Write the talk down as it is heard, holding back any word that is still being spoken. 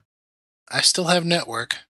I still have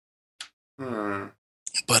network,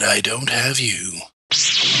 but I don't have you.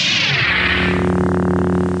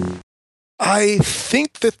 I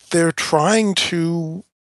think that they're trying to,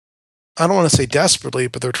 I don't want to say desperately,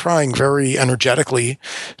 but they're trying very energetically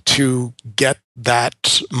to get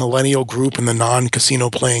that millennial group and the non-casino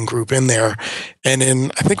playing group in there. And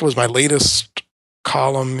I think it was my latest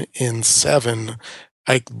column in 7,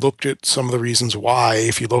 I looked at some of the reasons why.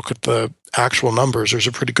 If you look at the actual numbers, there's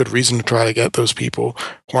a pretty good reason to try to get those people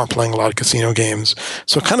who aren't playing a lot of casino games.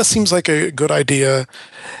 So it kind of seems like a good idea.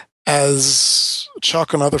 As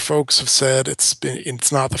Chuck and other folks have said,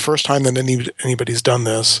 it's not the first time that anybody's done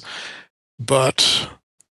this, but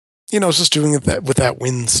it's just doing it with that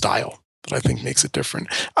win style that I think makes it different.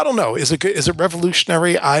 I don't know. Is it good? Is it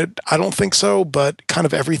revolutionary? I don't think so, but kind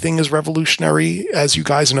of everything is revolutionary, as you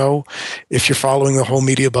guys know. If you're following the whole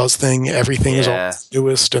media buzz thing, everything is all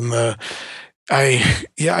newest. And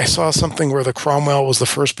I saw something where the Cromwell was the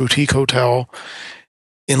first boutique hotel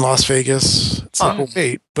in Las Vegas. It's like, well,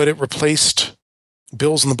 wait, but it replaced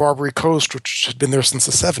Bill's on the Barbary Coast, which had been there since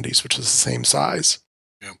the 70s, which is the same size.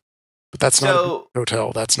 But that's not a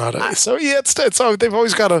hotel. That's not a. So yeah, it's they've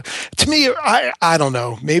always got a. To me, I don't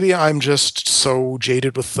know. Maybe I'm just so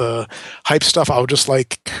jaded with the hype stuff. I would just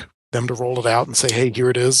like them to roll it out and say, "Hey, here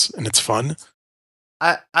it is," and it's fun.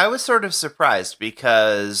 I was sort of surprised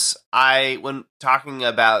because when talking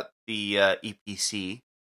about the EPC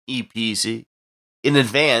in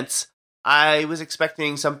advance, I was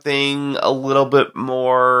expecting something a little bit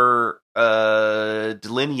more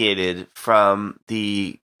delineated from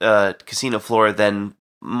the casino floor than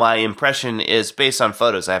my impression is based on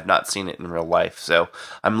photos. I have not seen it in real life, so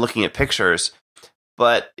I'm looking at pictures.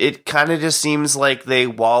 But it kind of just seems like they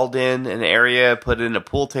walled in an area, put in a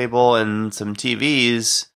pool table and some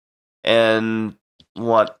TVs, and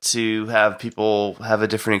want to have people have a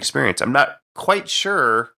different experience. I'm not quite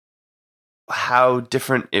sure how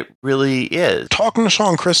different it really is. Talking to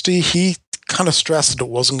Sean Christie, he kind of stressed that it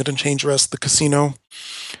wasn't going to change the rest of the casino,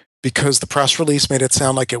 because the press release made it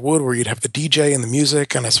sound like it would, where you'd have the DJ and the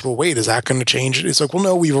music. And I said, well, wait, is that going to change it? He's like, well,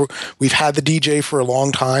 no, we've had the DJ for a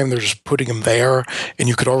long time. They're just putting him there, and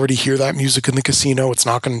you could already hear that music in the casino. It's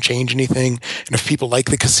not going to change anything. And if people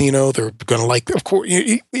like the casino, they're going to like, of course,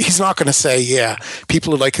 he's not going to say, yeah,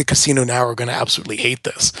 people who like the casino now are going to absolutely hate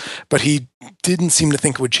this. But he didn't seem to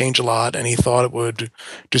think it would change a lot, and he thought it would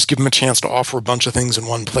just give him a chance to offer a bunch of things in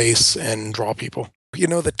one place and draw people.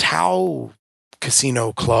 The Tao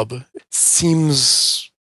Casino Club seems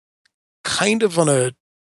kind of on a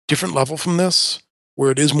different level from this, where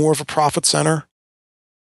it is more of a profit center.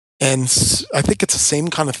 And I think it's the same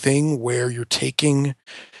kind of thing where you're taking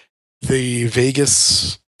the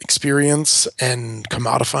Vegas experience and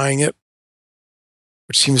commodifying it,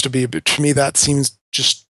 which seems to be a bit, to me, that seems,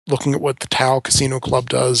 just looking at what the Tao Casino Club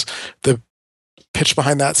does, the pitch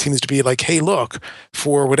behind that seems to be like, hey, look,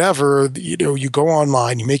 for whatever, you go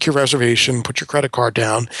online, you make your reservation, put your credit card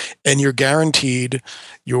down, and you're guaranteed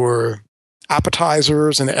your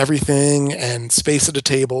appetizers and everything and space at a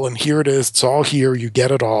table, and here it is, it's all here, you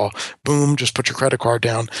get it all, boom, just put your credit card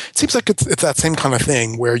down. It seems like it's that same kind of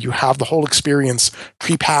thing where you have the whole experience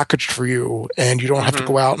prepackaged for you, and you don't have to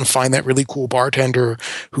go out and find that really cool bartender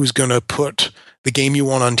who's going to put the game you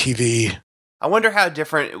want on TV. I wonder how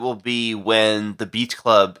different it will be when the Beach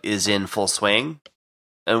Club is in full swing,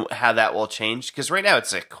 and how that will change. Because right now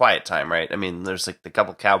it's a quiet time, right? I mean, there's like the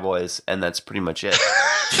couple cowboys, and that's pretty much it.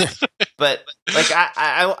 But like,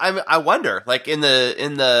 I wonder, like in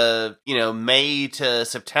the May to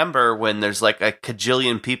September, when there's like a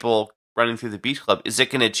cajillion people running through the Beach Club, is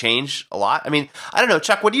it going to change a lot? I mean, I don't know,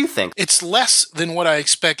 Chuck. What do you think? It's less than what I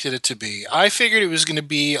expected it to be. I figured it was going to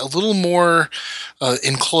be a little more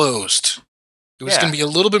enclosed. It was going to be a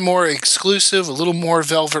little bit more exclusive, a little more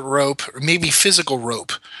velvet rope, or maybe physical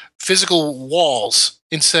rope, physical walls,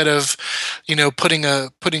 instead of, putting a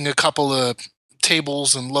couple of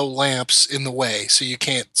tables and low lamps in the way so you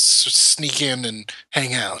can't sneak in and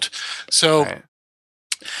hang out. So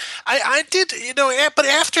I did, but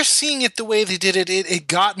after seeing it the way they did it, it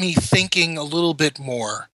got me thinking a little bit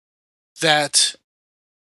more that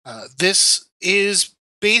this is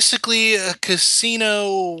basically a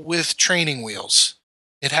casino with training wheels.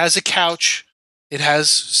 It has a couch. It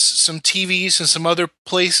has some TVs and some other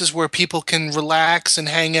places where people can relax and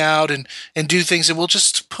hang out and do things. And we'll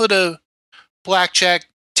just put a blackjack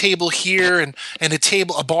table here and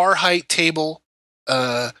a bar height table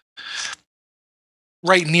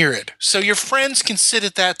right near it. So your friends can sit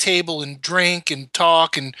at that table and drink and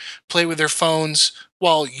talk and play with their phones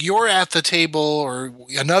while you're at the table, or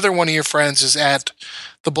another one of your friends is at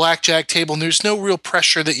the blackjack table, and there's no real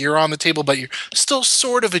pressure that you're on the table, but you're still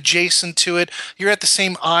sort of adjacent to it. You're at the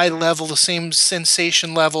same eye level, the same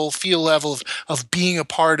sensation level, feel level of being a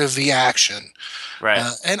part of the action. Right.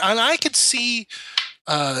 And I could see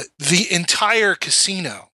the entire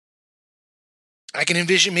casino. I can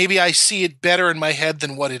envision, maybe I see it better in my head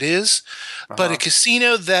than what it is, but a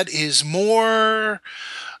casino that is more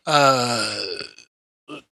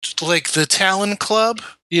like the Talon Club,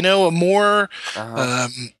 a more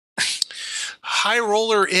high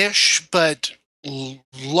roller-ish, but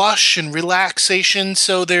lush and relaxation.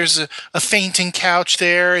 So there's a fainting couch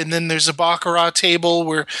there, and then there's a baccarat table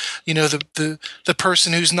where the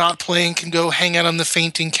person who's not playing can go hang out on the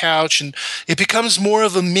fainting couch, and it becomes more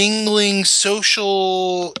of a mingling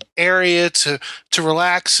social area to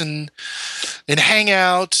relax and hang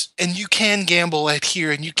out. And you can gamble at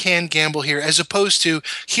here and you can gamble here, as opposed to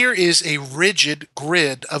here is a rigid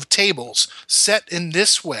grid of tables set in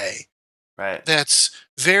this way, right? That's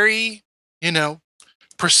very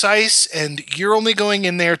precise, and you're only going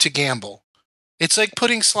in there to gamble. It's like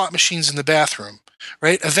putting slot machines in the bathroom,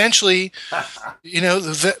 right? Eventually,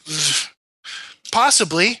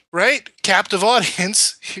 possibly, right? Captive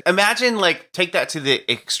audience. Imagine, take that to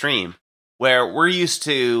the extreme, where we're used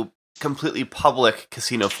to completely public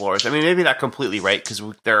casino floors. I mean, maybe not completely, right? Because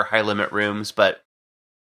there are high limit rooms, but,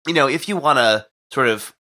 if you want to sort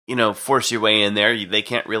of, force your way in there, they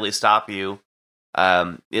can't really stop you.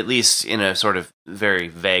 At least in a sort of very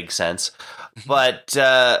vague sense. But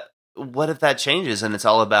what if that changes and it's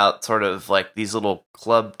all about sort of like these little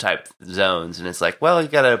club type zones, and it's like, well, you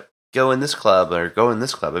got to go in this club or go in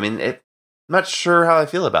this club. I mean, I'm not sure how I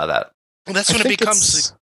feel about that. Well, that's when it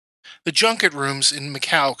becomes the junket rooms in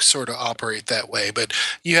Macau sort of operate that way, but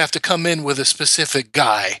you have to come in with a specific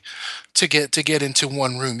guy to get into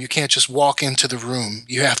one room. You can't just walk into the room.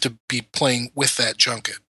 You have to be playing with that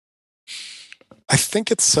junket. I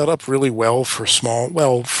think it's set up really well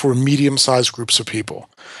for medium-sized groups of people.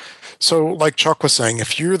 So like Chuck was saying,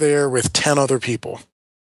 if you're there with 10 other people,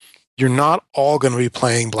 you're not all going to be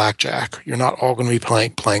playing blackjack. You're not all going to be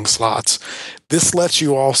playing slots. This lets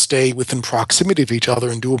you all stay within proximity of each other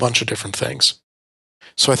and do a bunch of different things.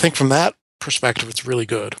 So I think from that perspective, it's really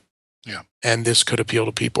good. Yeah. And this could appeal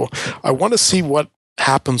to people. I want to see what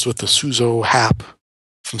happens with the Suzo Hap,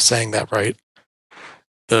 if I'm saying that right.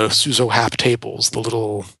 The Suzo Hap tables, the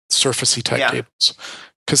little surfacey type tables.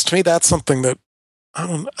 Because to me, that's something that I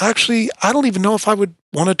don't even know if I would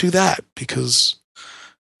want to do that, because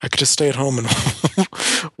I could just stay at home and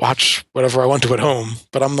watch whatever I want to at home.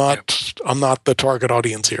 But I'm not the target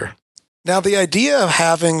audience here. Now, the idea of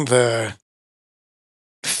having the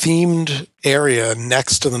themed area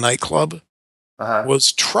next to the nightclub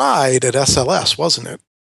was tried at SLS, wasn't it?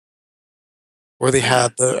 Where they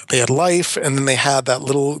had Life, and then they had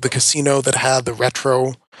the casino that had the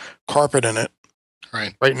retro carpet in it,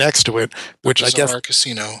 right next to it, which I guess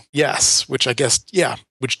casino. Yes, which I guess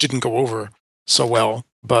which didn't go over so well,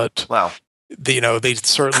 but they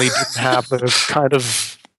certainly didn't have the kind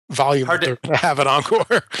of volume that they're going to have at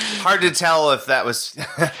Encore. Hard to tell if that was.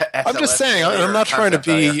 I'm just saying. I'm not trying to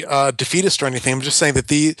be defeatist or anything. I'm just saying that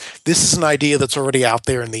this is an idea that's already out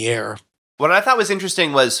there in the air. What I thought was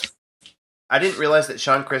interesting was, I didn't realize that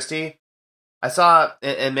Sean Christie, I saw,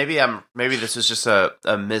 and maybe this was just a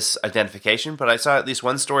misidentification, but I saw at least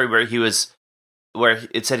one story where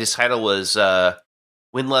it said his title was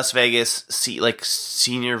Wynn Las Vegas,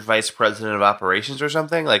 Senior Vice President of Operations or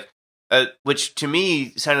something, which to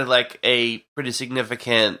me sounded like a pretty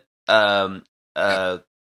significant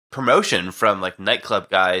promotion from nightclub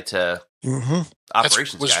guy to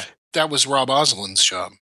operations guy. That was Rob Oslin's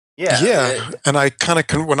job. Yeah. And I kind of,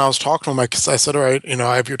 when I was talking to him, I said, all right,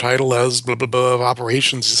 I have your title as blah, blah, blah of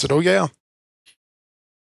operations. He said, oh, yeah.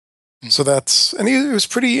 So and he was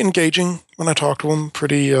pretty engaging when I talked to him,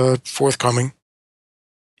 pretty forthcoming.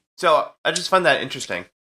 So I just find that interesting.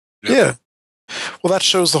 Yeah. Well, that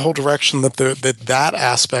shows the whole direction that that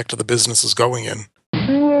aspect of the business is going in.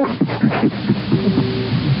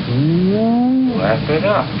 Laugh it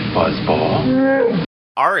up, fuzzball.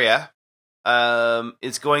 Aria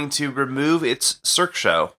is going to remove its Cirque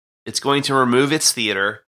show. It's going to remove its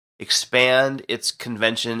theater, expand its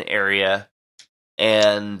convention area,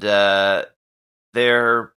 and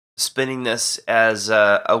they're spinning this as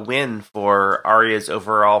a win for Aria's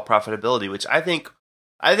overall profitability, which I think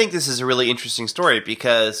this is a really interesting story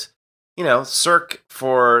because, Cirque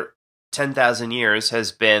for 10,000 years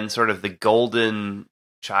has been sort of the golden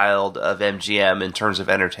child of MGM in terms of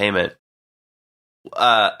entertainment.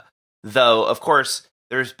 Though, of course,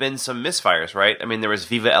 there's been some misfires, right? I mean, there was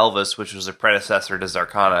Viva Elvis, which was a predecessor to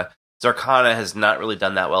Zarkana. Zarkana has not really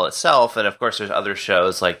done that well itself, and of course, there's other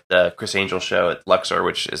shows like the Chris Angel show at Luxor,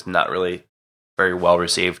 which is not really very well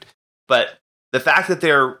received. But the fact that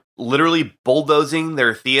they're literally bulldozing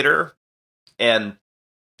their theater and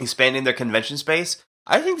expanding their convention space,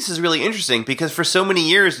 I think this is really interesting because for so many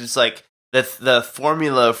years, it's like the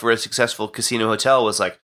formula for a successful casino hotel was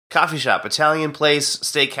like coffee shop, Italian place,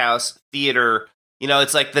 steakhouse, theater. You know,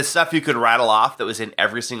 it's like the stuff you could rattle off that was in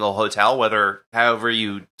every single hotel, however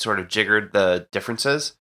you sort of jiggered the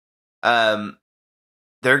differences.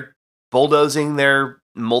 They're bulldozing their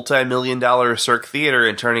multi-million-dollar Cirque theater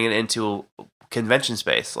and turning it into a convention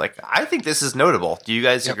space. Like, I think this is notable. Do you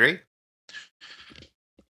guys agree?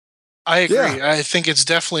 I agree. Yeah. I think it's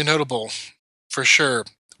definitely notable for sure.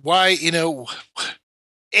 Why,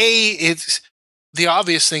 it's the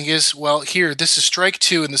obvious thing is, well, here, this is strike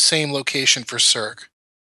 2 in the same location for Cirque.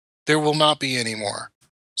 There will not be any more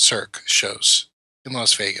Cirque shows in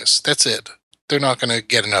Las Vegas. That's it. They're not going to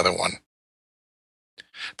get another one.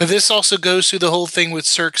 But this also goes through the whole thing with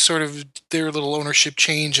Cirque, sort of their little ownership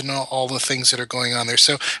change and all the things that are going on there.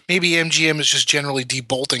 So maybe MGM is just generally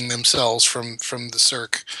debolting themselves from the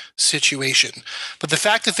Cirque situation. But the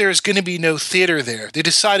fact that there is going to be no theater there, they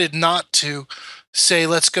decided not to say,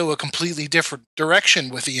 let's go a completely different direction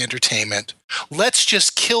with the entertainment. Let's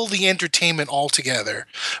just kill the entertainment altogether.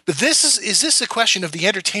 But is this a question of the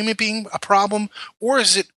entertainment being a problem, or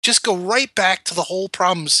is it just go right back to the whole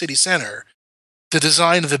problem of City Center? The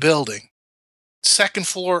design of the building. Second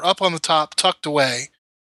floor, up on the top, tucked away.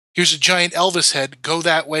 Here's a giant Elvis head. Go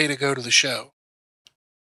that way to go to the show.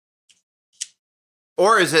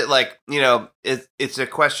 Or is it like, it's a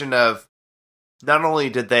question of not only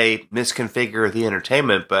did they misconfigure the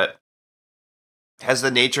entertainment, but has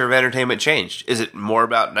the nature of entertainment changed? Is it more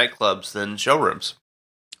about nightclubs than showrooms?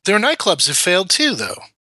 Their nightclubs have failed too, though.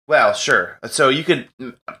 Well, sure. So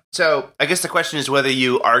I guess the question is whether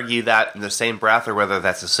you argue that in the same breath or whether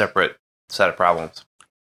that's a separate set of problems.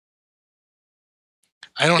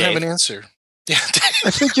 I don't Dave? have an answer. Yeah. I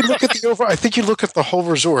think you look at the whole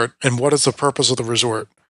resort and what is the purpose of the resort?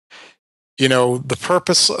 The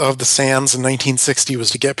purpose of the Sands in 1960 was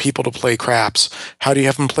to get people to play craps. How do you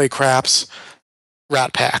have them play craps?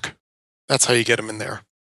 Rat Pack. That's how you get them in there.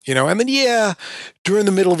 And then, during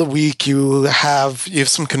the middle of the week, you have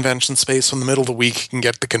some convention space. In the middle of the week, you can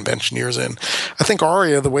get the conventioneers in. I think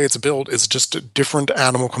Aria, the way it's built, is just a different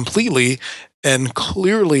animal completely. And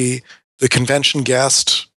clearly, the convention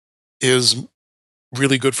guest is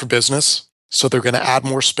really good for business. So they're going to add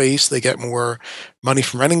more space. They get more money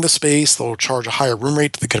from renting the space. They'll charge a higher room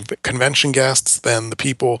rate to the convention guests than the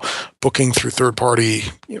people booking through third-party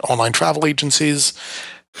online travel agencies.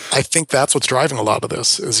 I think that's what's driving a lot of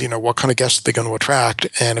this is, what kind of guests are they going to attract?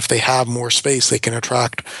 And if they have more space, they can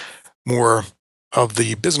attract more of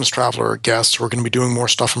the business traveler guests who are going to be doing more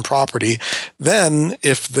stuff in property. Then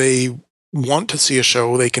if they want to see a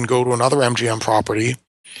show, they can go to another MGM property.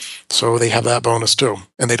 So they have that bonus too.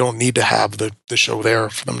 And they don't need to have the show there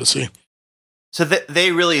for them to see. So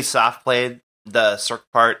they really soft played the Cirque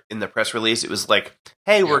part in the press release. It was like,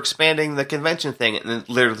 hey, we're expanding the convention thing. And then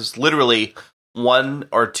there's literally 1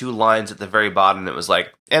 or 2 lines at the very bottom that was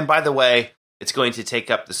like, and by the way, it's going to take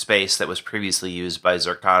up the space that was previously used by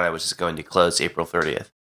Zarkana, which is going to close April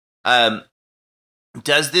 30th.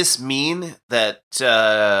 Does this mean that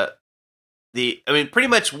pretty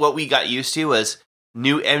much what we got used to was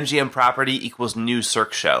new MGM property equals new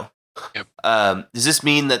Cirque show? Yep. Does this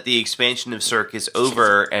mean that the expansion of Cirque is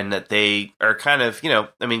over and that they are kind of,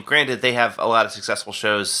 granted, they have a lot of successful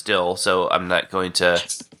shows still, so I'm not going to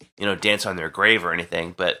dance on their grave or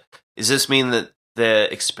anything, but does this mean that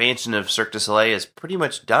the expansion of Cirque du Soleil is pretty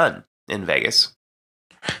much done in Vegas?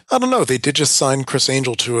 I don't know. They did just sign Chris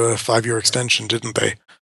Angel to a 5-year extension, didn't they?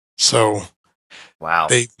 So wow,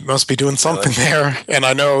 they must be doing something there. And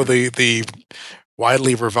I know the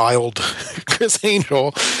widely reviled Chris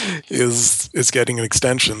Angel is getting an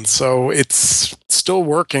extension, so it's still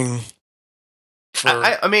working.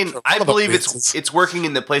 I believe it's working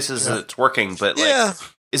in the places that it's working, but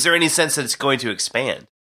is there any sense that it's going to expand?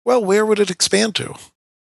 Well, where would it expand to?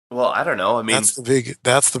 Well, I don't know. That's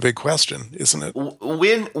the big question, isn't it?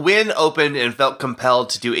 Wynn opened and felt compelled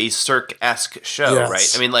to do a Cirque-esque show, right?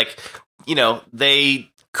 They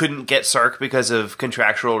couldn't get Cirque because of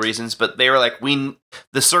contractual reasons, but they were like,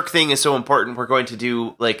 the Cirque thing is so important, we're going to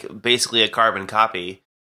do like basically a carbon copy.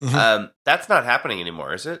 Mm-hmm. That's not happening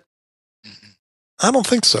anymore, is it? I don't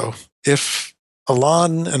think so. If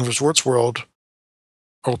Elan and Resorts World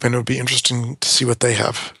open. It would be interesting to see what they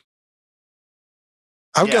have.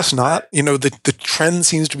 I would Yeah, guess not. The trend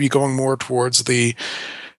seems to be going more towards the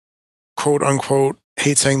quote unquote,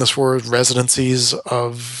 hate saying this word, residencies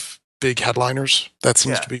of big headliners. That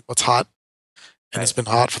seems to be what's hot. And it's been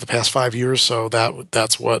hot for the past 5 years, so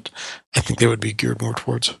that's what I think they would be geared more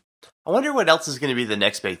towards. I wonder what else is going to be the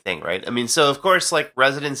next big thing, right? I mean, so of course, like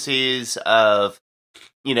residencies of,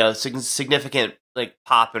 significant like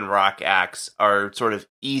pop and rock acts are sort of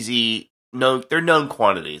easy. No, they're known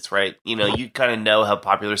quantities, right? You kind of know how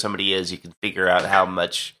popular somebody is. You can figure out how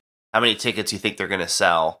many tickets you think they're going to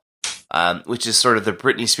sell, which is sort of the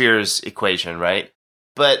Britney Spears equation, right?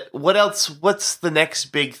 But what else? What's the next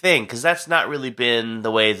big thing? Because that's not really been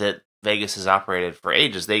the way that Vegas has operated for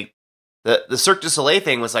ages. The Cirque du Soleil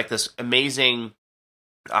thing was like this amazing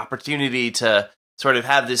opportunity to sort of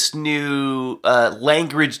have this new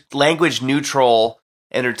language neutral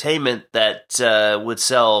entertainment that would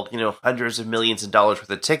sell hundreds of millions of dollars worth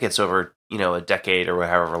of tickets over a decade or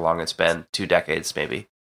however long it's been, 2 decades maybe.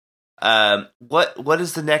 What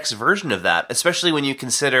is the next version of that? Especially when you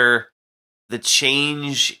consider the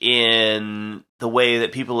change in the way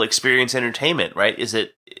that people experience entertainment, right? Is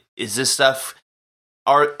this stuff?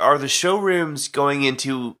 Are the showrooms going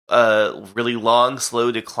into a really long,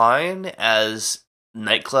 slow decline as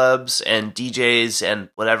nightclubs and DJs and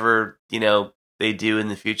whatever they do in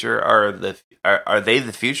the future are they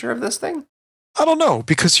the future of this thing? I don't know,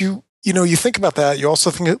 because you think about that. You also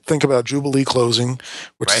think about Jubilee closing,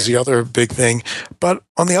 which is the other big thing. But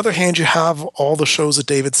on the other hand, you have all the shows that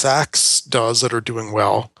David Sachs does that are doing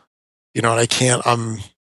well. And I'm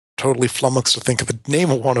totally flummoxed to think of the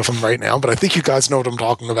name of one of them right now, but I think you guys know what I'm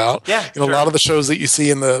talking about. Yeah, a lot of the shows that you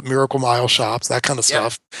see in the Miracle Mile shops, that kind of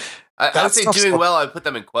stuff. I would say doing well. I put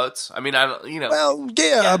them in quotes. I mean, I don't, Well,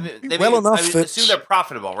 yeah, well enough. I assume they're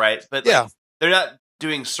profitable, right? But they're not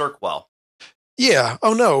doing Cirque well. Yeah.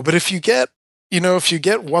 Oh no. But if you get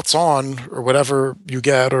What's On or whatever you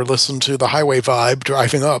get, or listen to the Highway Vibe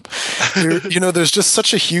driving up, there's just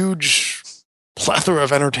such a huge plethora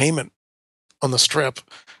of entertainment on the Strip.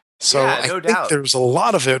 So I think there's a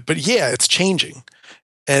lot of it, but it's changing.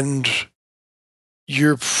 And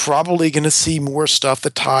you're probably going to see more stuff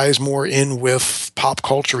that ties more in with pop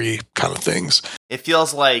culture-y kind of things. It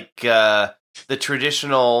feels like the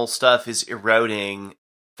traditional stuff is eroding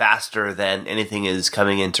faster than anything is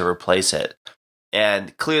coming in to replace it.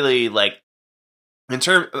 And clearly, like,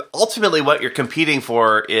 ultimately what you're competing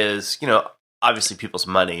for is, obviously people's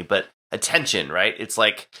money, but attention, right? It's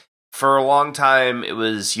like, for a long time, it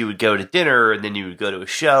was you would go to dinner and then you would go to a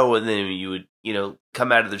show and then you would,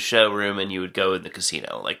 come out of the showroom and you would go in the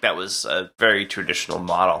casino. Like, that was a very traditional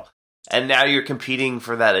model. And now you're competing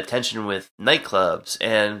for that attention with nightclubs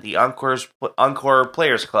and the Encore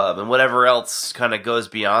Players Club and whatever else kind of goes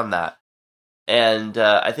beyond that. And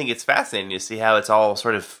I think it's fascinating to see how it's all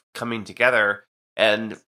sort of coming together.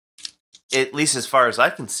 And at least as far as I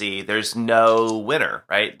can see, there's no winner,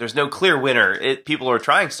 right? There's no clear winner. People are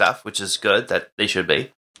trying stuff, which is good, that they should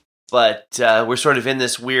be. But we're sort of in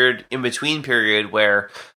this weird in-between period where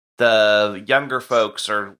the younger folks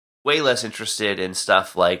are way less interested in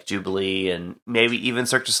stuff like Jubilee and maybe even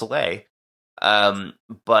Cirque du Soleil.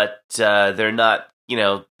 But they're not,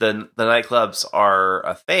 the nightclubs are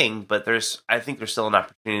a thing, but I think there's still an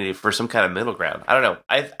opportunity for some kind of middle ground. I don't know.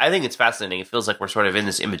 I think it's fascinating. It feels like we're sort of in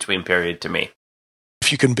this in-between period to me.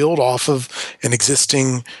 If you can build off of an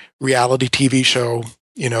existing reality TV show,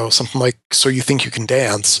 something like So You Think You Can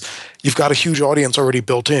Dance, you've got a huge audience already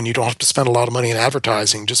built in. You don't have to spend a lot of money in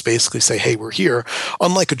advertising. Just basically say, hey, we're here.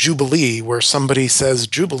 Unlike a Jubilee where somebody says,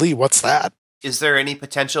 Jubilee, what's that? Is there any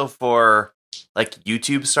potential for like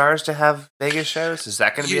YouTube stars to have Vegas shows? Is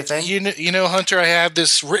that going to be a thing? Hunter, I have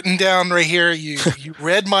this written down right here. You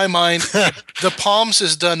read my mind. The Palms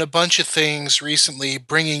has done a bunch of things recently,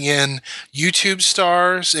 bringing in YouTube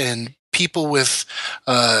stars and people with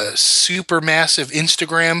super massive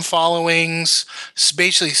Instagram followings,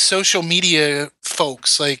 basically social media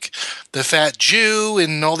folks like the Fat Jew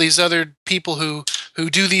and all these other people who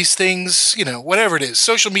do these things, whatever it is,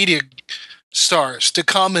 social media stars to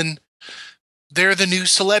come, and they're the new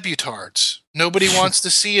celebutards. Nobody wants to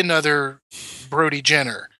see another Brody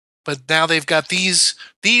Jenner, but now they've got these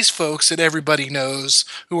folks that everybody knows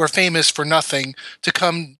who are famous for nothing to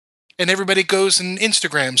come. And everybody goes and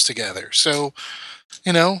Instagrams together. So,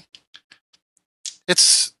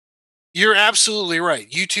 you're absolutely right.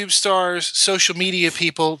 YouTube stars, social media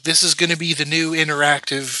people, this is going to be the new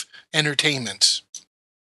interactive entertainment.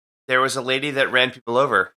 There was a lady that ran people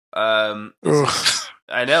over. I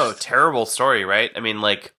know, terrible story, right? I mean,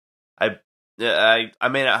 like, I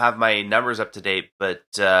may not have my numbers up to date, but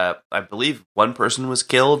I believe one person was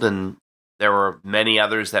killed, and there were many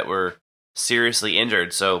others that were seriously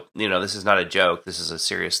injured. So, this is not a joke. This is a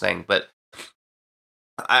serious thing. But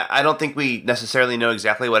I don't think we necessarily know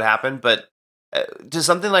exactly what happened. But does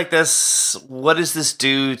something like this, what does this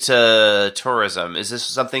do to tourism? Is this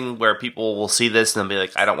something where people will see this and they'll be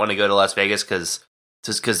like, I don't want to go to Las Vegas because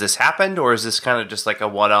this happened? Or is this kind of just like a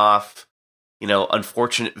one-off,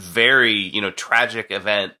 unfortunate, very, tragic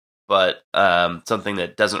event, but something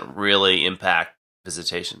that doesn't really impact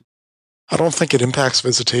visitation? I don't think it impacts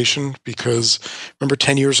visitation because remember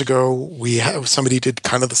 10 years ago, somebody did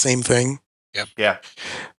kind of the same thing. Yep. Yeah.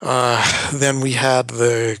 Then we had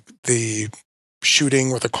the shooting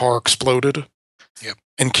where the car exploded. Yep.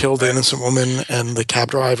 And killed the innocent woman and the cab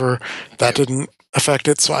driver. That didn't affect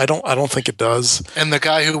it, so I don't think it does. And the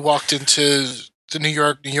guy who walked into the New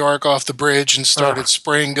York off the bridge and started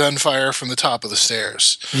spraying gunfire from the top of the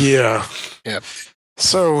stairs. Yeah. Yep.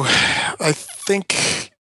 So I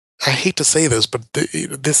think, I hate to say this, but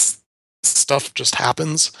this stuff just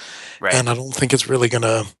happens, right? And I don't think it's really going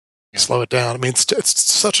to slow it down. I mean, it's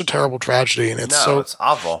such a terrible tragedy, and it's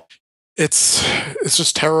awful. It's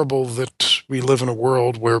just terrible that we live in a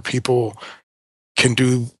world where people can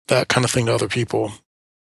do that kind of thing to other people.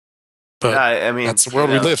 But I mean, that's the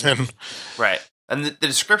world we live in, right? And the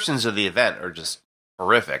descriptions of the event are just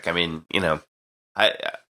horrific. I mean,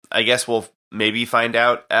 I guess we'll maybe find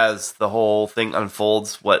out as the whole thing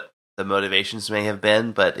unfolds what the motivations may have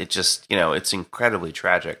been, but it just, it's incredibly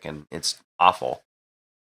tragic and it's awful.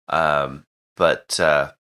 I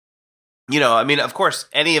mean, of course,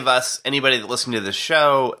 anybody that listened to the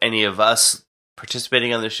show, any of us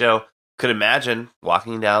participating on the show could imagine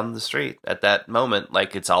walking down the street at that moment.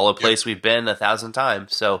 Like, it's all a place we've been 1,000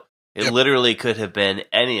 times. So it literally could have been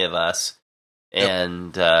any of us.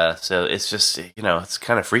 And so it's just, it's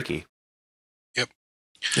kind of freaky. Yep.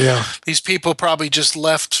 Yeah. These people probably just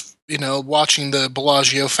left, watching the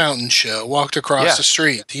Bellagio fountain show, walked across the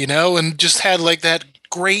street, and just had like that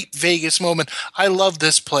great Vegas moment. I love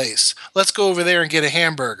this place. Let's go over there and get a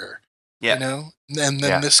hamburger. Yeah. And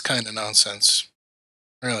then this kind of nonsense.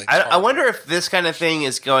 Really. I wonder if this kind of thing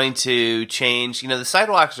is going to change. The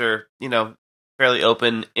sidewalks are, fairly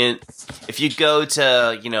open. If you go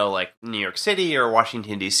to, like New York City or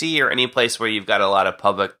Washington, D.C. or any place where you've got a lot of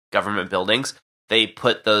public government buildings, they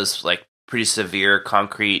put those like pretty severe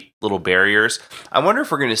concrete little barriers. I wonder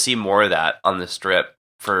if we're going to see more of that on the Strip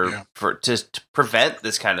to prevent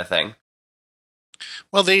this kind of thing.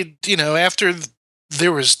 Well, they, after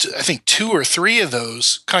there was, I think, 2 or 3 of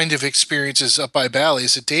those kind of experiences up by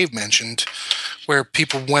Bally's that Dave mentioned, where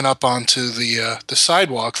people went up onto the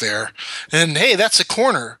sidewalk there, and hey, that's a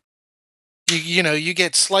corner. You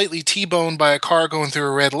get slightly T-boned by a car going through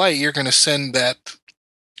a red light, you're going to send that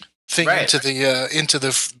thing into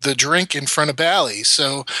the drink in front of Bally's.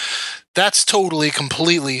 So that's totally,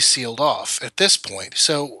 completely sealed off at this point.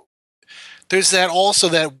 So there's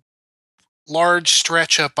that large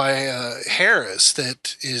stretch up by Harris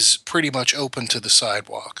that is pretty much open to the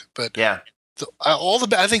sidewalk. But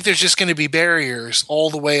I think there's just going to be barriers all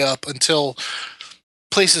the way up until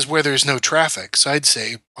places where there's no traffic. So I'd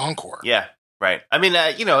say Encore. Yeah, right. I mean,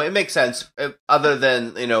 it makes sense. Other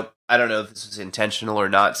than, I don't know if this is intentional or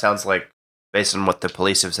not. It sounds like, based on what the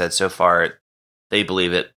police have said so far, they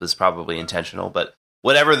believe it was probably intentional. But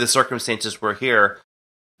whatever the circumstances were here,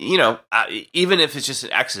 even if it's just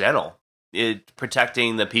an accidental,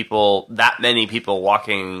 protecting the people, that many people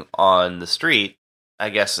walking on the street, I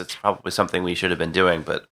guess it's probably something we should have been doing.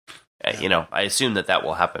 But, I assume that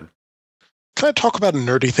will happen. Can I talk about a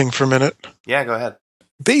nerdy thing for a minute? Yeah, go ahead.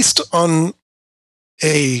 Based on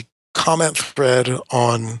a comment thread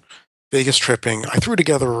on Vegas tripping, I threw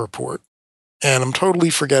together a report, and I'm totally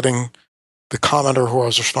forgetting the commenter who I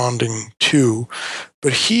was responding to,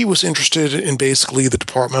 but he was interested in basically the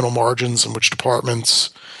departmental margins and which departments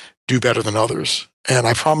do better than others. And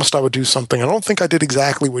I promised I would do something. I don't think I did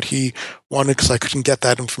exactly what he wanted because I couldn't get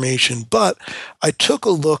that information, but I took a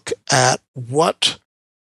look at what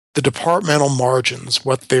the departmental margins,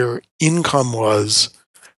 what their income was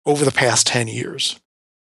over the past 10 years.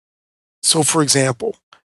 So, for example,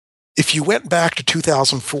 if you went back to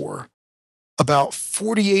 2004, about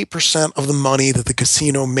 48% of the money that the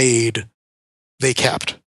casino made, they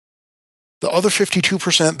kept. The other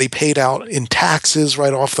 52% they paid out in taxes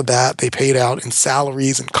right off the bat. They paid out in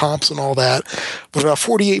salaries and comps and all that. But about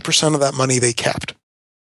 48% of that money they kept.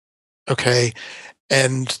 Okay?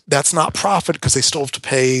 And that's not profit because they still have to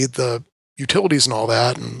pay the utilities and all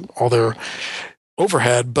that and all their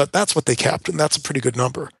overhead, but that's what they kept, and that's a pretty good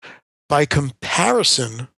number. By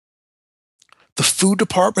comparison, The food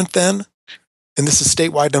department then, and this is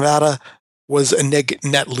statewide Nevada, was a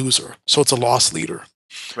net loser. So it's a loss leader.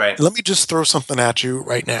 Right. Let me just throw something at you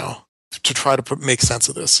right now to try to make sense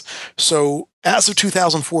of this. So as of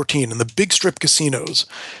 2014, in the big strip casinos,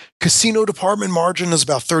 casino department margin is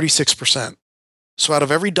about 36%. So out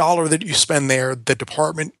of every dollar that you spend there, the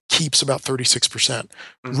department keeps about 36%.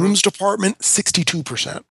 Rooms department,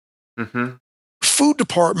 62%. Food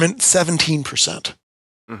department, 17%.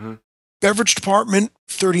 Beverage department,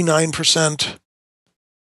 39%.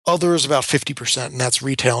 Others, about 50%, and that's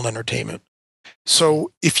retail and entertainment.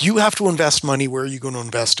 So if you have to invest money, where are you going to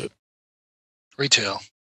invest it? Retail.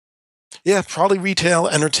 Yeah, probably retail,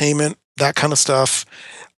 entertainment, that kind of stuff.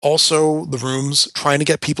 Also, the rooms, trying to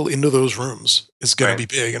get people into those rooms is going to be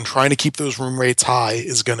big, and trying to keep those room rates high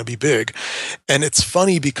is going to be big. And it's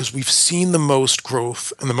funny because we've seen the most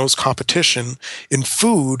growth and the most competition in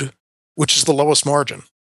food, which is the lowest margin.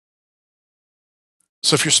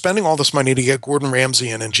 So if you're spending all this money to get Gordon Ramsay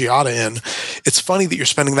in and Giada in, it's funny that you're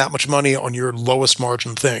spending that much money on your lowest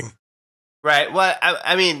margin thing. Right. Well,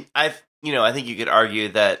 I mean, I think you could argue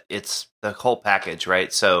that it's the whole package,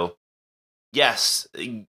 right? So, yes,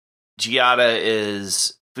 Giada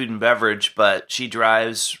is food and beverage, but she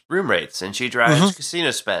drives room rates and she drives casino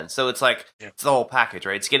spend. So it's like, it's the whole package,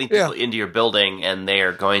 right? It's getting people into your building, and they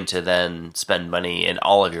are going to then spend money in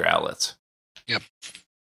all of your outlets. Yep.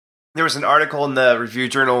 There was an article in the Review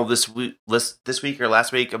Journal this week or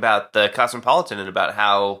last week about the Cosmopolitan and about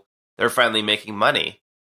how they're finally making money,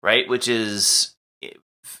 right? Which is,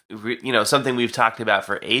 something we've talked about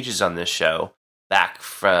for ages on this show, back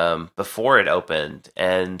from before it opened.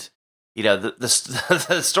 And,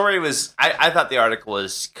 the story was, I thought the article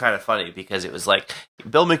was kind of funny because it was like,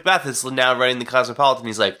 Bill Macbeth is now running the Cosmopolitan.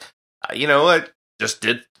 He's like, you know what? Just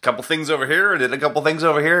did a couple things over here, did a couple things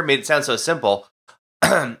over here, made it sound so simple.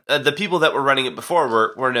 The people that were running it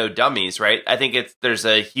before were no dummies, right? I think there's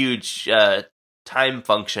a huge time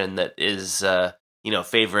function that is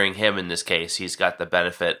favoring him in this case. He's got the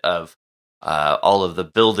benefit of all of the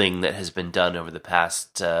building that has been done over the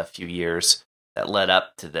past few years that led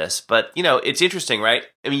up to this. But it's interesting, right?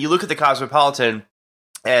 I mean, you look at the Cosmopolitan,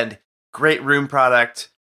 and great room product,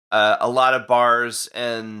 a lot of bars,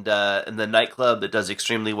 and the nightclub that does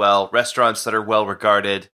extremely well, restaurants that are well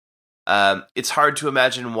regarded. It's hard to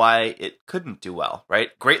imagine why it couldn't do well,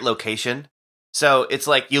 right? Great location. So it's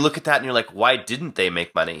like, you look at that and you're like, why didn't they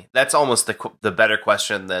make money? That's almost the better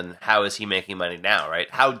question than how is he making money now, right?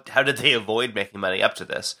 How did they avoid making money up to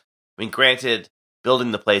this? I mean, granted,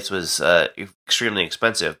 building the place was extremely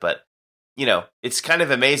expensive, but it's kind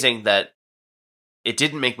of amazing that it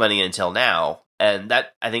didn't make money until now. And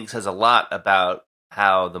that, I think, says a lot about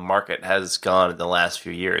how the market has gone in the last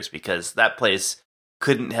few years, because that place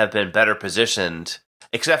couldn't have been better positioned,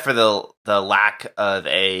 except for the lack of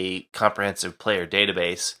a comprehensive player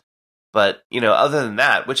database. But, other than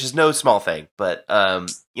that, which is no small thing, but,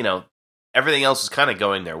 everything else was kind of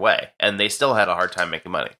going their way, and they still had a hard time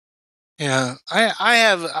making money. Yeah, I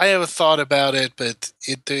have a thought about it, but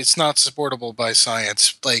it's not supportable by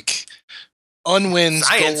science. Like, Unwin's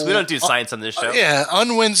science? goal, We don't do science on this show.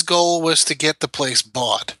 Unwin's goal was to get the place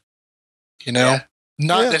bought.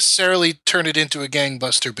 Not necessarily turn it into a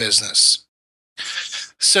gangbuster business.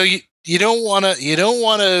 So you don't want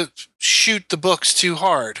to shoot the books too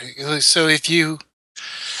hard. So if you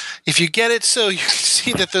get it, so you can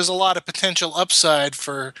see that there's a lot of potential upside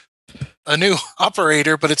for a new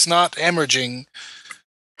operator, but it's not hemorrhaging,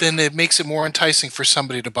 then it makes it more enticing for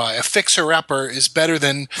somebody to buy. A fixer-upper is better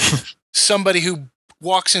than somebody who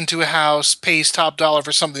walks into a house, pays top dollar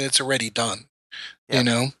for something that's already done.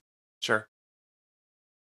 Yeah. Sure.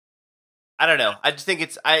 I don't know. I just think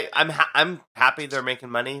I'm happy they're making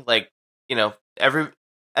money. Like,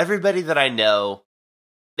 everybody that I know,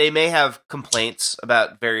 they may have complaints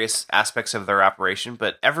about various aspects of their operation,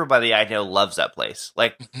 but everybody I know loves that place.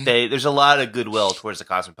 Like, there's a lot of goodwill towards the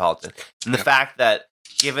Cosmopolitan. And the fact that,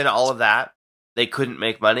 given all of that, they couldn't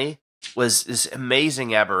make money was this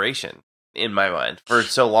amazing aberration in my mind for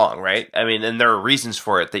so long, right? I mean, and there are reasons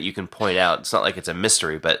for it that you can point out. It's not like it's a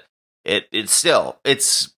mystery, but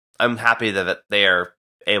I'm happy that they are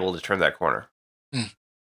able to turn that corner.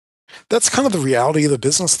 That's kind of the reality of the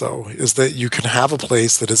business, though, is that you can have a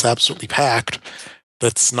place that is absolutely packed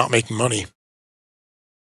that's not making money.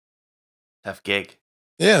 Tough gig.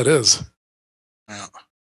 Yeah, it is. Yeah.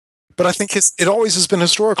 But I think it always has been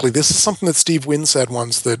historically. This is something that Steve Wynn said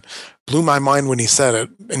once that blew my mind when he said it.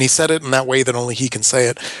 And he said it in that way that only he can say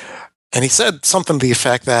it. And he said something to the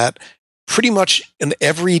effect that pretty much in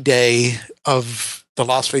every day of the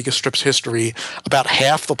Las Vegas Strip's history, about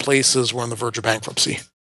half the places were on the verge of bankruptcy.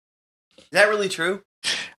 that really true?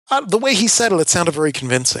 The way he said it sounded very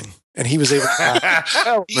convincing, and he was able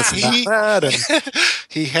to listen to that. And,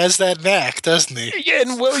 he has that knack, doesn't he? yeah,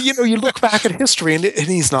 and well, you look back at history, and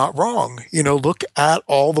he's not wrong. Look at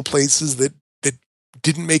all the places that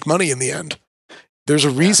didn't make money in the end. There's a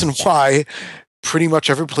reason why pretty much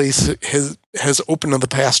every place has opened in the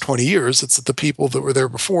past 20 years. It's that the people that were there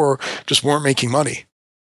before just weren't making money.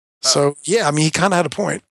 So, yeah, I mean, he kind of had a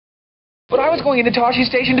point. But I was going into Toshi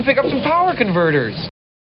Station to pick up some power converters.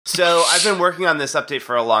 So I've been working on this update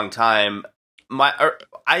for a long time.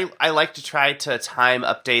 I like to try to time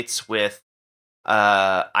updates with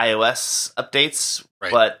iOS updates,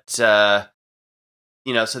 right. But so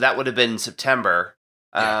that would have been September.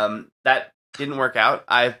 Yeah. That didn't work out.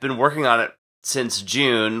 I've been working on it since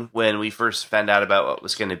June when we first found out about what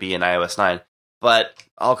was going to be in iOS 9. But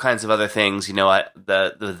all kinds of other things,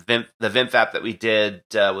 the VIMP app that we did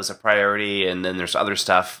was a priority, and then there's other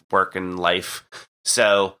stuff, work and life.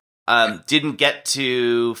 So didn't get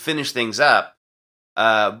to finish things up.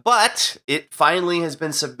 But it finally has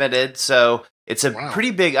been submitted, so it's a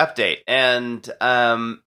pretty big update. And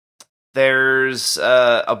there's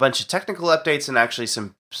a bunch of technical updates and actually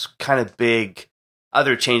some kind of big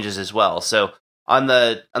other changes as well. So on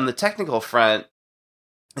the technical front,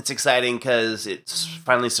 it's exciting because it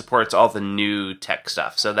finally supports all the new tech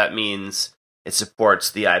stuff. So that means it supports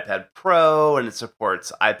the iPad Pro, and it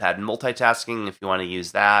supports iPad multitasking if you want to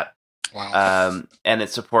use that. Wow. And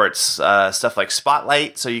it supports stuff like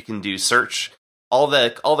Spotlight, so you can do search. All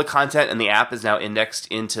the content in the app is now indexed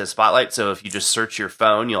into Spotlight, so if you just search your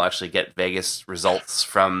phone, you'll actually get Vegas results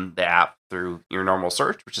from the app through your normal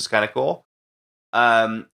search, which is kind of cool.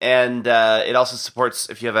 And it also supports,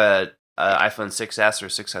 if you have a iPhone 6S or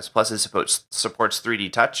 6S Plus, it supports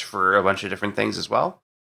 3D Touch for a bunch of different things as well.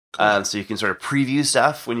 Cool. So you can sort of preview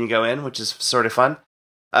stuff when you go in, which is sort of fun.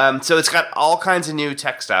 So it's got all kinds of new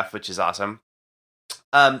tech stuff, which is awesome.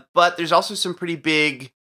 But there's also some pretty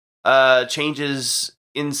big changes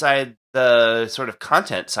inside the sort of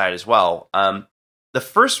content side as well. The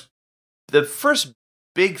first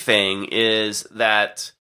big thing is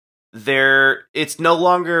that it's no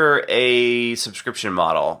longer a subscription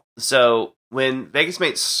model. So when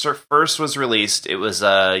VegasMate first was released, it was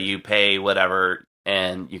you pay whatever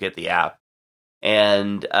and you get the app.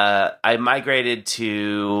 And I migrated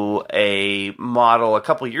to a model a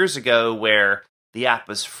couple years ago where the app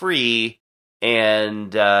was free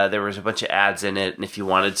and there was a bunch of ads in it. And if you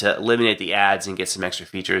wanted to eliminate the ads and get some extra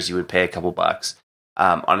features, you would pay a couple bucks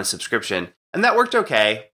on a subscription. And that worked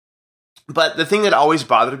okay. But the thing that always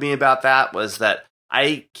bothered me about that was that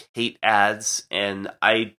I hate ads, and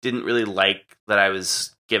I didn't really like that I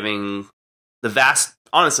was giving the vast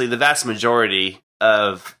majority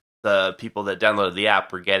of the people that downloaded the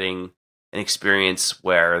app were getting an experience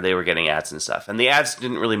where they were getting ads and stuff. And the ads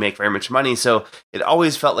didn't really make very much money, so it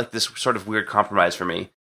always felt like this sort of weird compromise for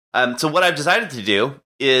me. So what I've decided to do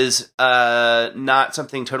is not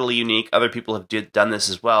something totally unique. Other people have done this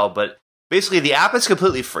as well, but basically the app is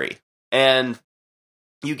completely free, and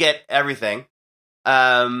you get everything.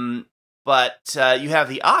 But you have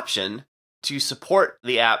the option to support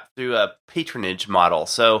the app through a patronage model.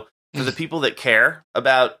 So for the people that care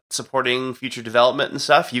about supporting future development and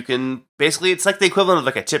stuff, you can basically, it's like the equivalent of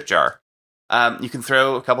like a tip jar. You can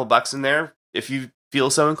throw a couple bucks in there if you feel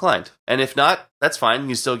so inclined. And if not, that's fine.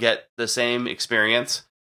 You still get the same experience.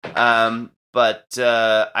 But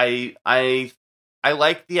I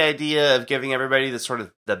like the idea of giving everybody the sort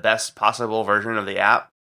of the best possible version of the app.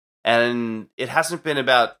 And it hasn't been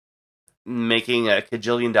about making a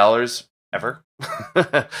cajillion dollars ever.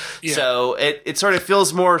 Yeah. So it sort of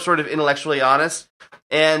feels more sort of intellectually honest.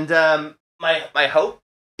 And my hope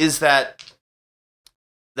is that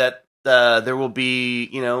there will be,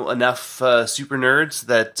 enough super nerds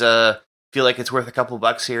that feel like it's worth a couple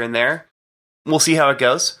bucks here and there. We'll see how it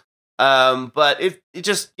goes. But it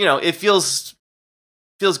just, it feels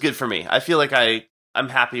good for me. I feel like I'm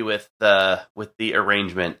happy with the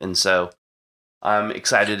arrangement, and so I'm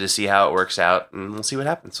excited to see how it works out, and we'll see what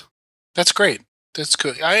happens. That's great. That's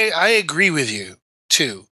good. I agree with you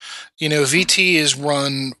too. VT is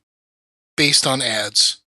run based on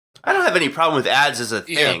ads. I don't have any problem with ads as a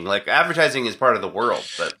thing. Yeah. Like, advertising is part of the world,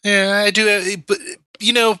 but yeah, I do.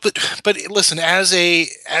 But listen, as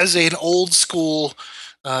an old school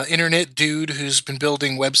internet dude who's been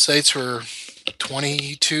building websites for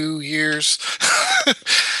 22 years,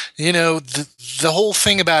 The whole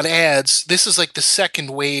thing about ads, this is like the second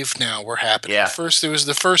wave now we're happening. Yeah. First, there was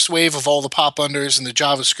the first wave of all the pop unders and the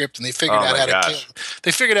JavaScript, and they figured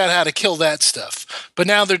out how to kill that stuff. But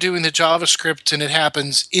now they're doing the JavaScript, and it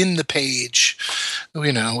happens in the page,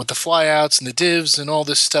 with the flyouts and the divs and all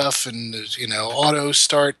this stuff, and auto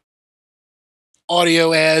start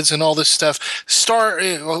audio ads and all this stuff.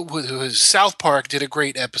 South Park did a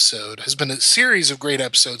great episode. Has been a series of great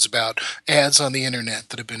episodes about ads on the internet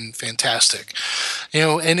that have been fantastic.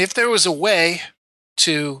 And if there was a way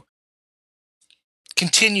to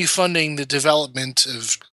continue funding the development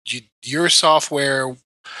of your software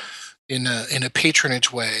in a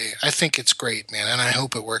patronage way, I think it's great, man, and I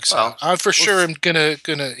hope it works out. I for sure am gonna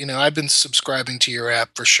I've been subscribing to your app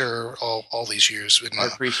for sure all these years. And, I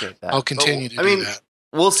appreciate that. I'll continue to do that.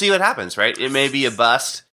 We'll see what happens, right? It may be a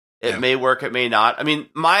bust. It may work. It may not. I mean,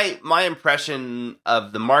 my impression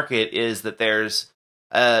of the market is that there's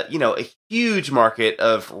a huge market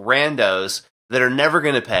of randos that are never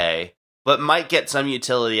going to pay, but might get some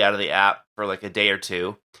utility out of the app for like a day or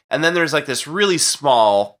two. And then there's like this really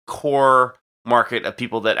small core market of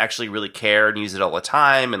people that actually really care and use it all the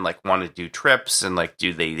time and like want to do trips and like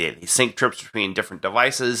they sync trips between different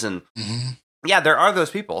devices. And yeah, there are those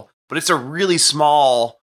people, but it's a really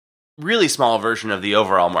small version of the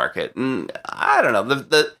overall market. And I don't know,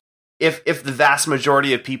 if the vast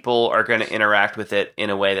majority of people are going to interact with it in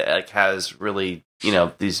a way that like has really,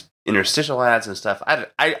 these interstitial ads and stuff,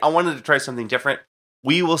 I wanted to try something different.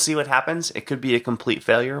 We will see what happens. It could be a complete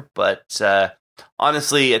failure, but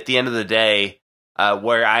honestly, at the end of the day,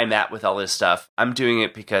 where I'm at with all this stuff, I'm doing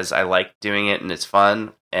it because I like doing it and it's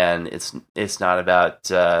fun, and it's not about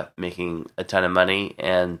making a ton of money,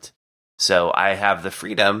 and so I have the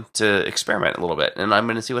freedom to experiment a little bit, and I'm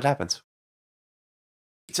going to see what happens.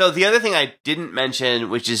 So the other thing I didn't mention,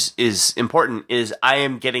 which is important, is I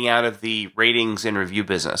am getting out of the ratings and review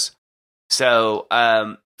business. So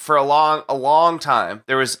for a long time,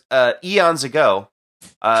 there was eons ago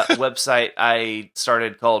a website I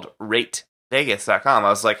started called RateVegas.com. I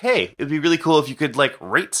was like, hey, it'd be really cool if you could like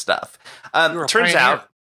rate stuff. Turns out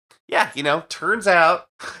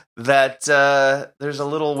that there's a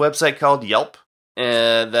little website called Yelp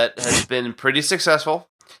that has been pretty successful.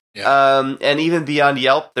 Yeah. And even beyond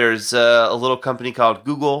Yelp, there's a little company called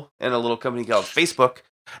Google and a little company called Facebook.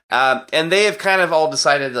 And they have kind of all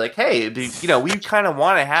decided like, hey, we kind of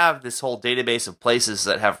want to have this whole database of places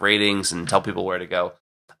that have ratings and tell people where to go.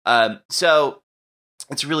 So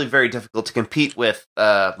it's really very difficult to compete with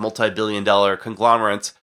multi-billion-dollar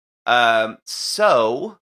conglomerates.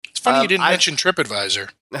 So it's funny you didn't mention TripAdvisor.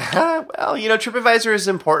 Well, TripAdvisor is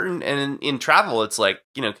important, and in travel, it's like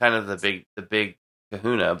kind of the big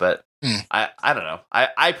kahuna. But I don't know.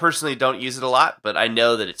 I personally don't use it a lot, but I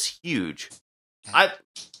know that it's huge.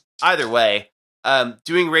 Either way,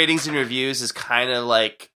 doing ratings and reviews is kind of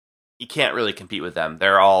like you can't really compete with them.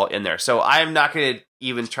 They're all in there. So I'm not going to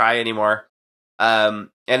even try anymore. And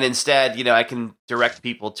instead, I can direct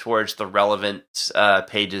people towards the relevant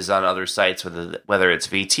pages on other sites, whether it's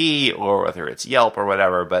VT or whether it's Yelp or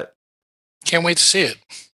whatever. But can't wait to see it.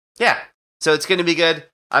 Yeah. So it's going to be good.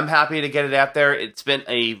 I'm happy to get it out there. It's been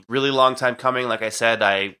a really long time coming. Like I said,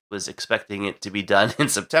 I was expecting it to be done in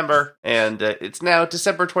September, and it's now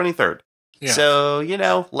December 23rd. Yeah.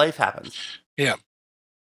 So, life happens. Yeah.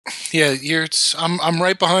 Yeah, I'm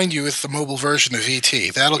right behind you with the mobile version of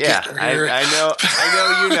VT. That'll get her. I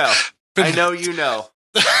know you know.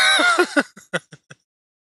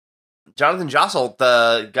 Jonathan Josselt,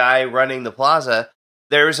 the guy running the plaza,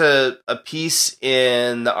 there's a piece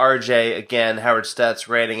in the RJ, again, Howard Stutz,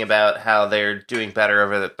 writing about how they're doing better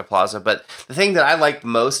over the plaza. But the thing that I liked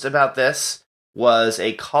most about this was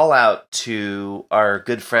a call out to our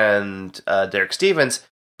good friend, Derek Stevens.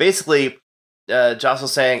 Basically, Jocelyn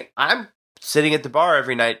saying, I'm sitting at the bar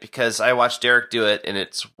every night because I watch Derek do it and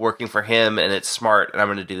it's working for him and it's smart and I'm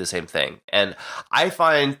going to do the same thing. And I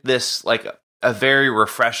find this like a very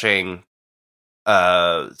refreshing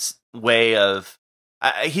way of...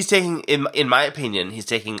 he's taking, in my opinion, he's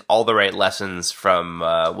taking all the right lessons from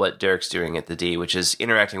what Derek's doing at the D, which is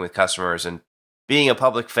interacting with customers and being a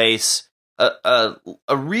public face, a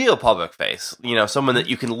real public face. Someone that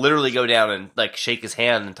you can literally go down and like shake his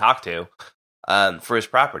hand and talk to for his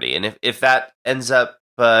property. And if that ends up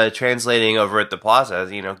translating over at the plaza,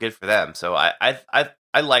 good for them. So I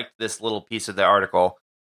liked this little piece of the article.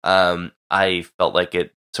 I felt like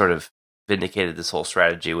it sort of vindicated this whole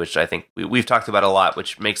strategy, which I think we've talked about a lot,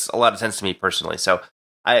 which makes a lot of sense to me personally. So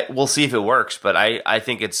we'll see if it works, but I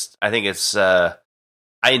think I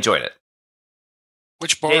enjoyed it.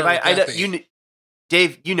 Which bar? Dave,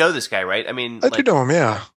 Dave, you know this guy, right? I mean, I do know him,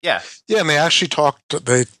 yeah. Yeah. Yeah, and they actually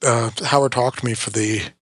Howard talked to me for the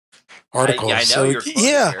article. I know so, you're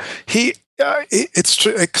yeah, here. it's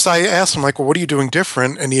true, because I asked him, like, well, what are you doing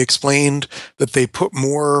different? And he explained that they put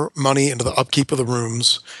more money into the upkeep of the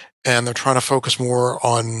rooms, and they're trying to focus more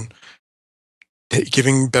on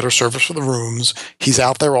giving better service for the rooms. He's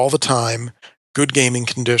out there all the time, good gaming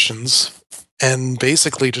conditions, and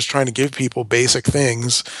basically just trying to give people basic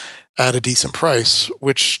things at a decent price,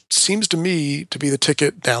 which seems to me to be the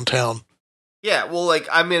ticket downtown. Yeah, well, like,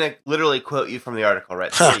 I'm going to literally quote you from the article,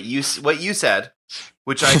 right? So what you said,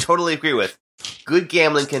 which I totally agree with. Good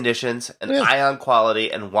gambling conditions, an eye on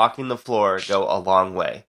quality, and walking the floor go a long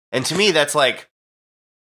way. And to me, that's like,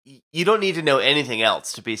 you don't need to know anything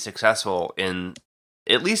else to be successful in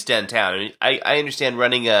at least downtown. I mean, I understand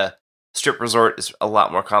running a strip resort is a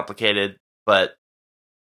lot more complicated, but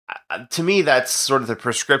to me, that's sort of the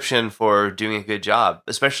prescription for doing a good job,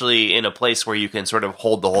 especially in a place where you can sort of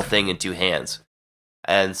hold the whole thing in two hands.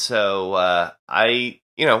 And so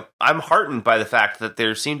I'm heartened by the fact that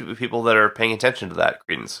there seem to be people that are paying attention to that,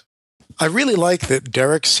 Credence. I really like that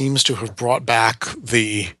Derek seems to have brought back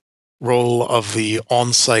the role of the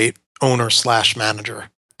on-site owner/manager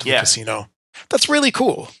to the casino. That's really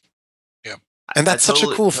cool. Yeah. And that's such a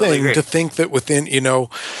cool thing to think that within,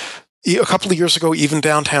 a couple of years ago, even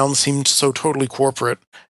downtown seemed so totally corporate,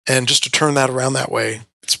 and just to turn that around that way,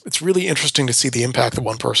 it's really interesting to see the impact that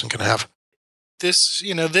one person can have.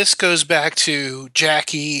 This goes back to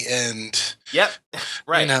Jackie and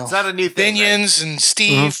right. It's not a new thing. Binions and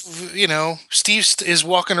Steve. Mm-hmm. Steve is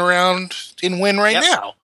walking around in Wynn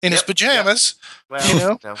now in his pajamas.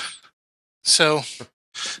 Well, so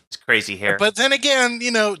it's crazy hair. But then again,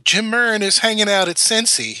 Jim Murren is hanging out at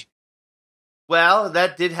Cincy. Well,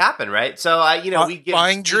 that did happen, right? So we get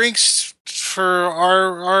buying drinks for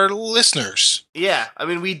our listeners. Yeah, I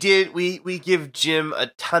mean, we give Jim a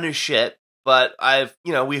ton of shit, but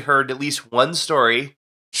we heard at least one story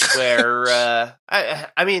where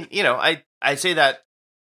I say that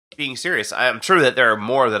being serious. I'm sure that there are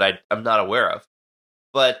more that I'm not aware of,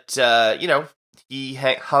 but he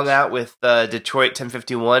hung out with Detroit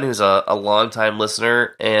 1051, who's a longtime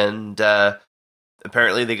listener, and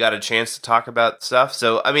apparently they got a chance to talk about stuff.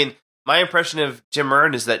 So, I mean, my impression of Jim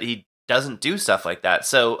Murren is that he doesn't do stuff like that.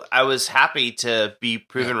 So I was happy to be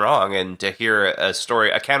proven wrong and to hear a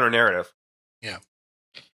story, a counter narrative. Yeah.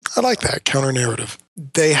 I like that counter narrative.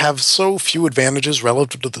 They have so few advantages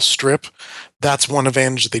relative to the strip. That's one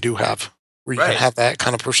advantage that they do have, where you can have that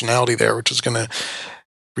kind of personality there, which is going to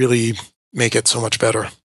really make it so much better.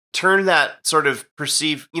 Turn that sort of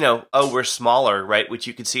perceive, we're smaller, right? Which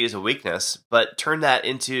you could see as a weakness, but turn that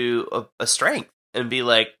into a strength and be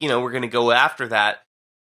like, we're going to go after that.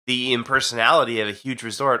 The impersonality of a huge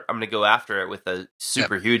resort, I'm going to go after it with a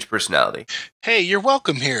super huge personality. Hey, you're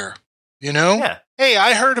welcome here. Yeah. Hey,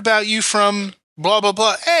 I heard about you from blah, blah,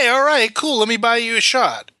 blah. Hey, all right, cool. Let me buy you a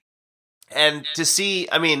shot. And to see,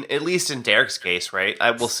 I mean, at least in Derek's case, right?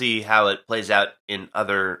 I will see how it plays out in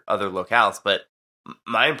other locales, but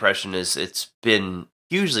my impression is it's been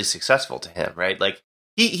hugely successful to him, right? Like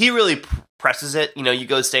he really presses it. You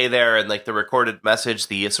go stay there, and like the recorded message,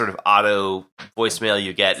 the sort of auto voicemail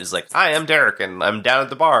you get is like, "Hi, I'm Derek, and I'm down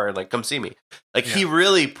at the bar, and like come see me." Like he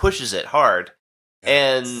really pushes it hard,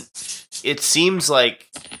 and it seems like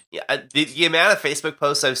the amount of Facebook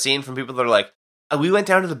posts I've seen from people that are like, "We went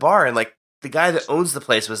down to the bar, and like the guy that owns the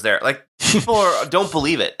place was there." Like people don't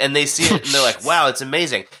believe it, and they see it, and they're like, "Wow, it's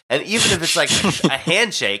amazing!" And even if it's like a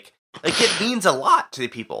handshake, like it means a lot to the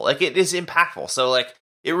people. Like it is impactful. So like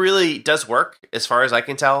it really does work, as far as I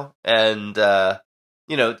can tell. And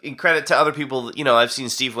in credit to other people, I've seen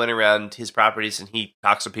Steve Wynn around his properties, and he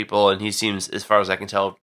talks to people, and he seems, as far as I can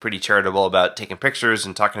tell, pretty charitable about taking pictures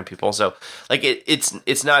and talking to people. So like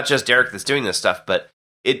it's not just Derek that's doing this stuff, but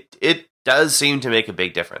it does seem to make a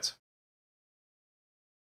big difference.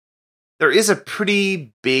 There is a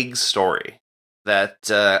pretty big story that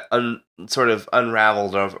sort of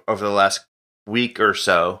unraveled over the last week or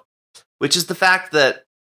so, which is the fact that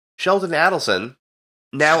Sheldon Adelson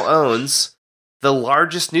now owns the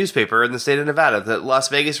largest newspaper in the state of Nevada, the Las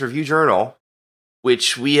Vegas Review-Journal,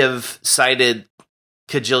 which we have cited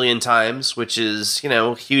cajillion times, which is,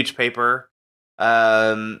 huge paper,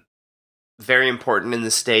 very important in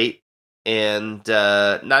the state, and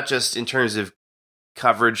not just in terms of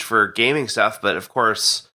coverage for gaming stuff, but of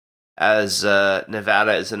course, as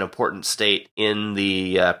Nevada is an important state in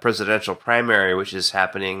the presidential primary, which is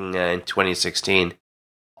happening in 2016,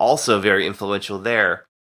 also very influential there.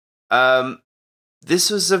 This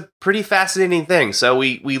was a pretty fascinating thing. So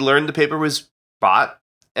we learned the paper was bought,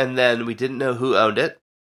 and then we didn't know who owned it,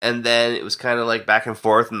 and then it was kind of like back and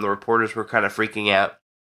forth, and the reporters were kind of freaking out.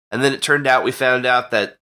 And then it turned out we found out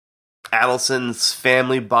that Adelson's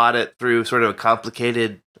family bought it through sort of a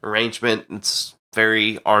complicated arrangement. It's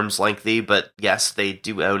very arm's lengthy, but yes, they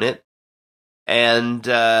do own it. And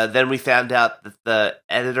then we found out that the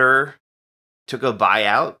editor took a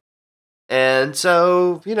buyout. And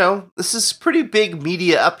so, this is pretty big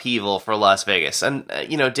media upheaval for Las Vegas. And,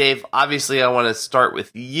 Dave, obviously I want to start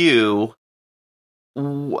with you.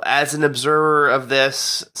 As an observer of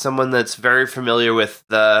this, someone that's very familiar with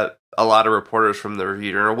a lot of reporters from the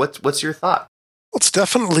Review-Journal, what's your thought? Well, it's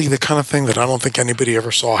definitely the kind of thing that I don't think anybody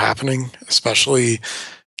ever saw happening, especially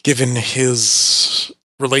given his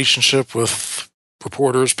relationship with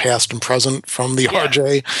reporters past and present from the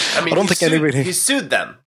RJ. I mean, I don't think anybody... He sued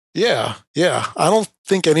them. Yeah. I don't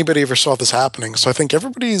think anybody ever saw this happening. So I think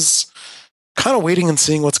everybody's kind of waiting and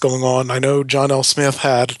seeing what's going on. I know John L. Smith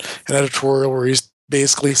had an editorial where he's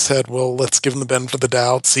basically said, well, let's give him the benefit of the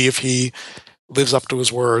doubt, see if he lives up to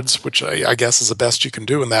his words, which I guess is the best you can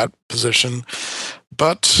do in that position.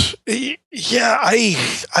 But yeah,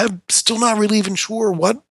 I'm still not really even sure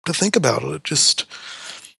what to think about it. It just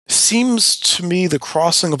seems to me the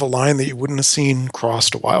crossing of a line that you wouldn't have seen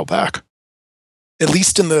crossed a while back. At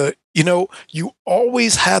least in the, you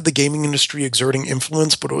always had the gaming industry exerting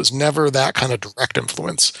influence, but it was never that kind of direct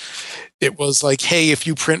influence. It was like, hey, if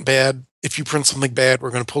you print something bad,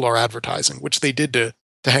 we're going to pull our advertising, which they did to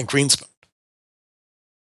Hank Greenspun.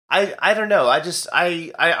 I don't know.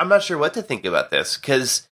 I'm not sure what to think about this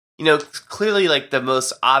because, clearly like the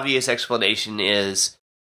most obvious explanation is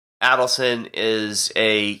Adelson is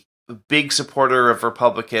a big supporter of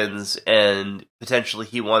Republicans and potentially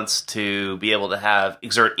he wants to be able to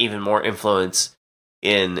exert even more influence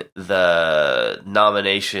in the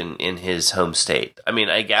nomination in his home state. I mean,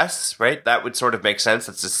 I guess, right? That would sort of make sense.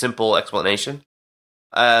 That's a simple explanation.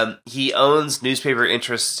 He owns newspaper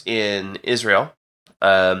interests in Israel.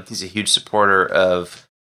 He's a huge supporter of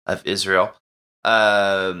Israel.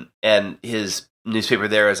 And his newspaper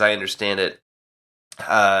there, as I understand it,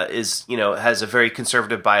 has a very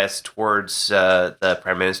conservative bias towards the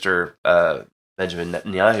Prime Minister, Benjamin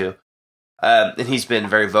Netanyahu. And he's been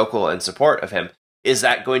very vocal in support of him. Is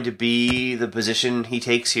that going to be the position he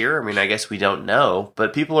takes here? I mean, I guess we don't know,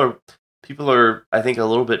 but people are, I think, a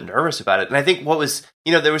little bit nervous about it. And I think there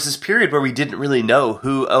was this period where we didn't really know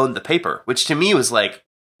who owned the paper, which to me was like,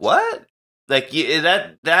 what? Like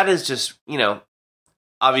that is just,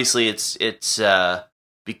 obviously it's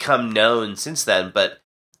become known since then, but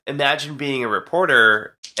imagine being a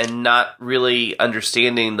reporter and not really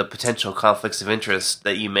understanding the potential conflicts of interest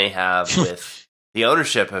that you may have with the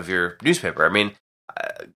ownership of your newspaper. I mean,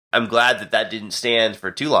 I'm glad that didn't stand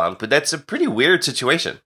for too long, but that's a pretty weird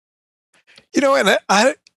situation. And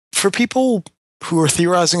for people who are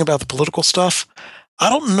theorizing about the political stuff, I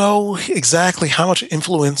don't know exactly how much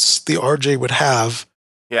influence the RJ would have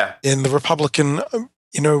in the Republican,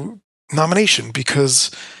 nomination,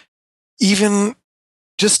 because even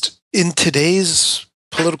just in today's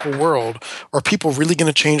political world, are people really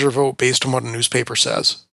going to change their vote based on what a newspaper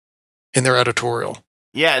says in their editorial?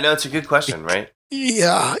 Yeah, no, it's a good question, right?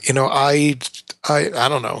 Yeah, I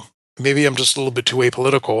don't know. Maybe I'm just a little bit too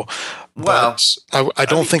apolitical, but I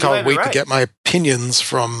don't think I'll wait to get my opinions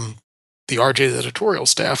from the RJ's editorial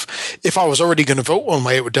staff. If I was already going to vote one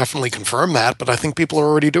way, it would definitely confirm that, but I think people are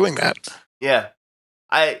already doing that. Yeah.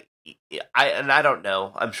 I don't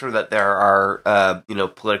know. I'm sure that there are,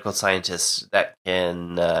 political scientists that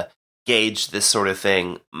can gauge this sort of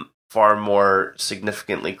thing far more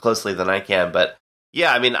significantly closely than I can. But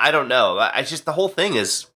yeah, I mean, I don't know. The whole thing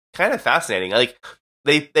is kind of fascinating. Like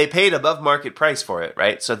they paid above market price for it,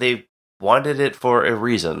 right? So they wanted it for a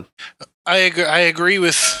reason. I agree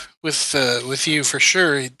with you for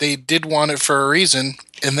sure. They did want it for a reason,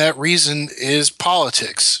 and that reason is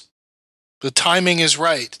politics. The timing is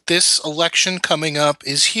right. This election coming up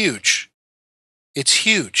is huge. It's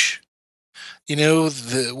huge.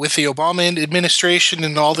 With the Obama administration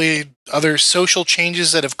and all the other social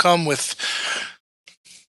changes that have come with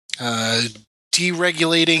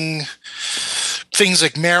deregulating things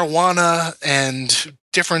like marijuana and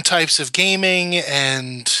different types of gaming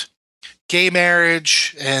and gay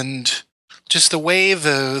marriage, and just the way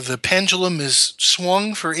the pendulum is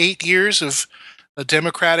swung for 8 years of a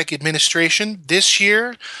Democratic administration. This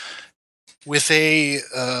year, with a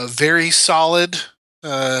very solid,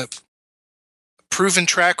 proven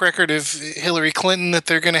track record of Hillary Clinton that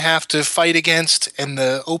they're going to have to fight against, and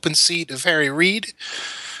the open seat of Harry Reid,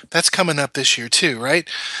 that's coming up this year too, right?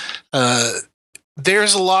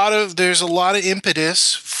 There's a lot of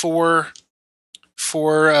impetus for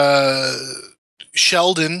for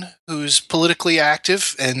Sheldon, who's politically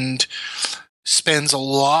active and spends a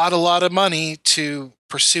lot of money to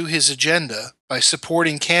pursue his agenda by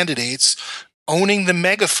supporting candidates, owning the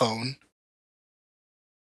Megaphone,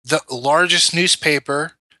 the largest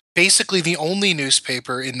newspaper, basically the only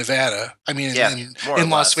newspaper in Nevada. I mean, in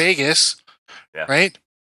Las Vegas, right?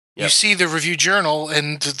 Yep. You see the Review-Journal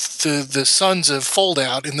and the Sons of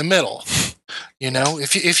Foldout in the middle.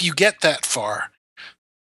 If you get that far,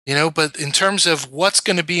 But in terms of what's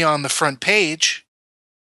going to be on the front page,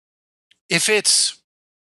 if it's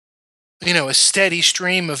a steady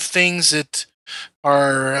stream of things that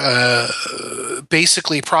are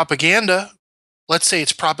basically propaganda. Let's say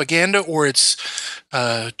it's propaganda, or it's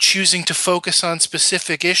choosing to focus on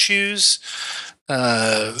specific issues,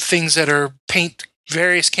 things that paint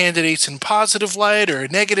various candidates in positive light or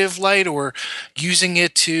negative light, or using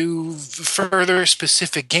it to further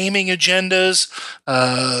specific gaming agendas,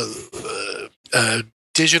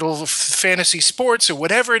 digital fantasy sports, or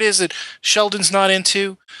whatever it is that Sheldon's not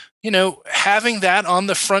into. Having that on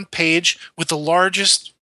the front page with the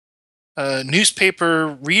largest newspaper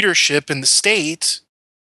readership in the state,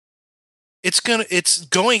 it's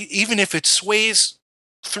going, even if it sways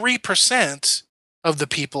 3% of the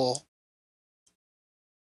people,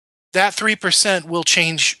 that 3% will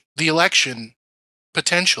change the election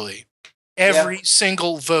potentially. Every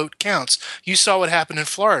single vote counts. You saw what happened in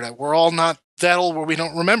Florida. We're all not that old where we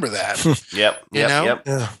don't remember that. Yep.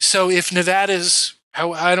 Yeah. So if Nevada's,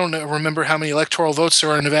 I don't remember how many electoral votes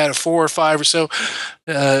there are in Nevada, 4 or 5 or so.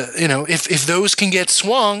 If those can get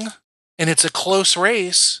swung and it's a close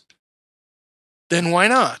race, then why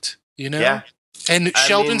not? Yeah. And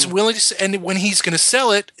Sheldon's willing to, and when he's going to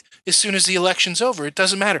sell it as soon as the election's over, it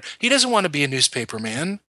doesn't matter. He doesn't want to be a newspaper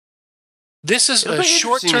man. This is a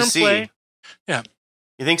short-term play. Yeah.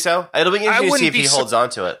 You think so? It'll be interesting to see if he holds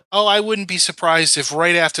on to it. Oh, I wouldn't be surprised if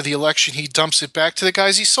right after the election he dumps it back to the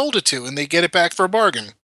guys he sold it to and they get it back for a bargain.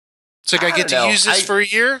 It's like, I get to use this for a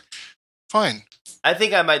year? Fine. I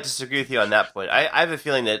think I might disagree with you on that point. I have a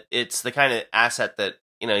feeling that it's the kind of asset that,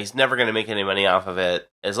 he's never going to make any money off of it.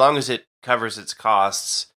 As long as it covers its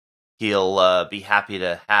costs, he'll be happy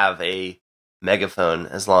to have a megaphone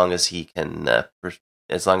as long as he can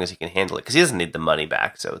handle it. Because he doesn't need the money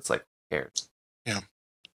back, so it's like, who cares? Yeah.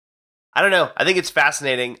 I don't know. I think it's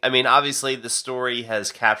fascinating. I mean, obviously, the story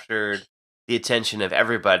has captured the attention of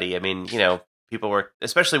everybody. I mean, people were,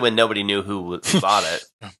 especially when nobody knew who bought it.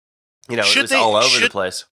 It was all over the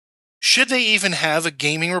place. Should they even have a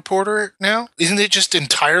gaming reporter now? Isn't it just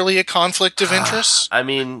entirely a conflict of interest? I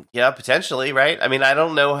mean, yeah, potentially, right? I mean, I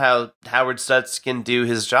don't know how Howard Stutz can do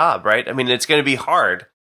his job, right? I mean, it's going to be hard.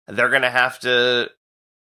 They're going to have to.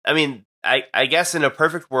 I mean, I guess in a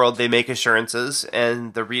perfect world, they make assurances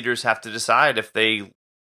and the readers have to decide if they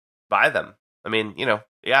buy them. I mean,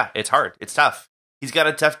 yeah, it's hard. It's tough. He's got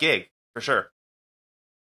a tough gig, for sure.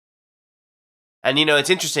 And, it's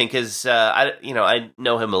interesting because, I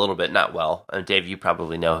know him a little bit, not well. Dave, you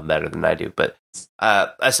probably know him better than I do. But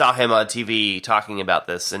I saw him on TV talking about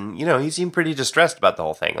this and, he seemed pretty distressed about the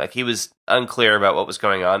whole thing. Like, he was unclear about what was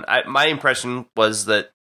going on. My impression was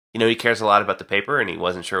that, he cares a lot about the paper and he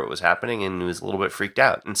wasn't sure what was happening and he was a little bit freaked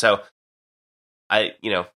out. And so I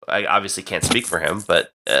obviously can't speak for him,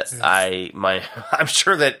 but I'm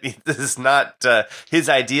sure that this is not his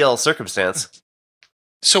ideal circumstance.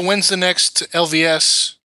 So when's the next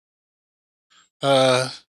LVS?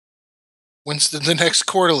 When's the next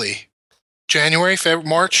quarterly? January,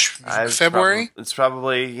 March, February? It's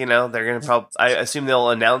probably, they're going to probably, I assume they'll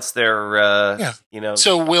announce their,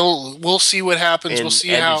 So we'll see what happens. We'll see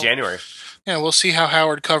how. January. Yeah, we'll see how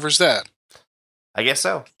Howard covers that. I guess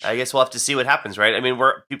so. I guess we'll have to see what happens, right? I mean,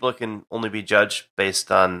 people can only be judged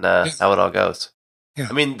based on how it all goes. Yeah.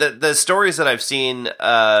 I mean, the stories that I've seen,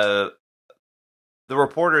 the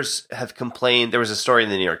reporters have complained. There was a story in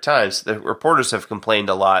the New York Times. The reporters have complained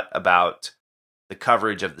a lot about the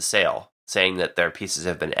coverage of the sale, saying that their pieces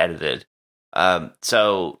have been edited.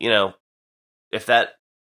 So, if that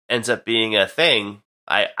ends up being a thing,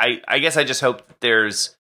 I guess I just hope that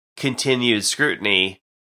there's continued scrutiny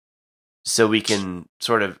so we can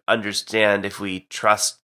sort of understand if we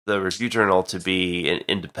trust the Review-Journal to be an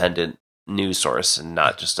independent news source and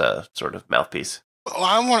not just a sort of mouthpiece. Well,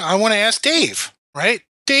 I want to ask Dave, right?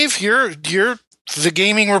 Dave, you're the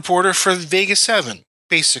gaming reporter for Vegas 7,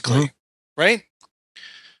 basically, right?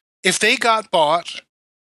 If they got bought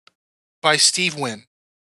by Steve Wynn,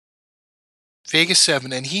 Vegas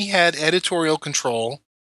 7, and he had editorial control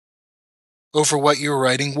over what you were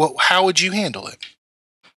writing, how would you handle it?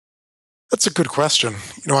 That's a good question.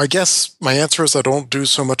 I guess my answer is I don't do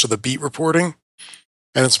so much of the beat reporting.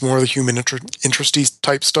 and it's more the human interesty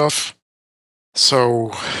type stuff.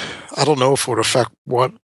 So I don't know if it would affect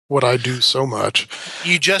what I do so much.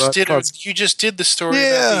 You just did the story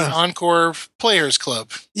about the Encore Players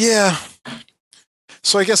Club. Yeah.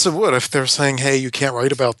 So I guess it would if they're saying, "Hey, you can't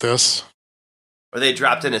write about this." Or they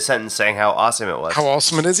dropped in a sentence saying how awesome it was. How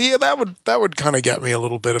awesome it is. Yeah, that would kind of get me a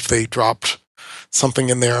little bit if they dropped something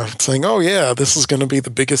in there saying, "Oh yeah, this is going to be the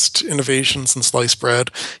biggest innovation since sliced bread."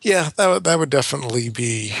 Yeah, that would definitely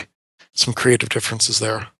be some creative differences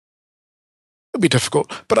there. It'd be difficult,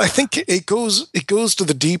 but I think it goes to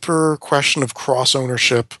the deeper question of cross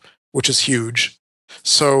ownership, which is huge.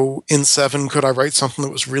 So in 7, could I write something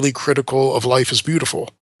that was really critical of Life is Beautiful?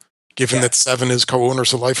 Given that 7 is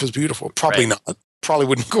co-owners of Life is Beautiful, probably not. Probably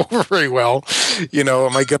wouldn't go over very well.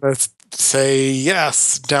 Am I going to say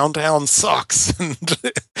yes, downtown sucks and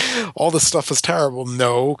all this stuff is terrible?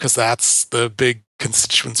 No, because that's the big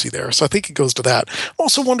constituency there. So I think it goes to that. I'm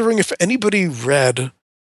also wondering if anybody read.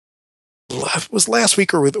 It was last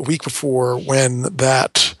week or the week before when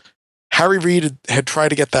that Harry Reid had tried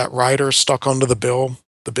to get that rider stuck onto the bill,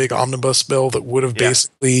 the big omnibus bill that would have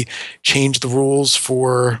basically changed the rules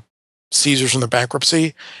for Caesars in the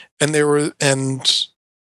bankruptcy. And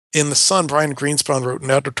in the Sun, Brian Greenspan wrote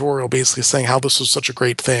an editorial basically saying how this was such a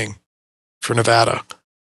great thing for Nevada.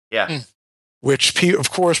 Yeah. Which,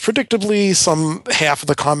 of course, predictably, some half of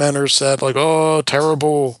the commenters said, like, "Oh,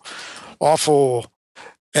 terrible, awful."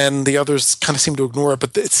 And the others kind of seem to ignore it.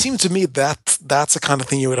 But it seems to me that that's the kind of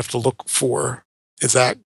thing you would have to look for, is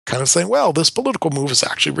that kind of saying, well, this political move is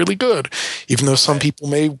actually really good, even though some people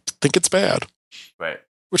may think it's bad. Right.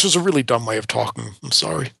 Which is a really dumb way of talking. I'm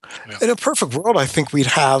sorry. Yeah. In a perfect world, I think we'd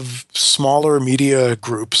have smaller media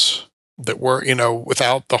groups that were,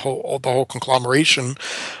 without the whole conglomeration.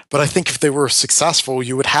 But I think if they were successful,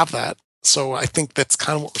 you would have that. So I think that's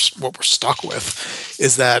kind of what we're stuck with,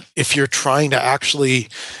 is that if you're trying to actually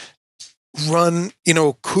run,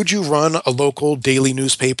 could you run a local daily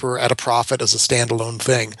newspaper at a profit as a standalone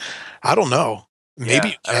thing? I don't know.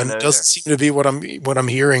 Maybe, and it doesn't seem to be what I'm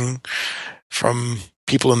hearing from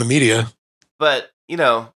people in the media. But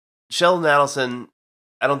Sheldon Adelson,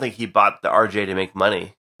 I don't think he bought the RJ to make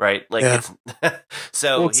money, right? Like,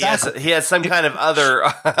 so well, exactly. he has some kind of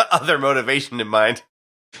other motivation in mind.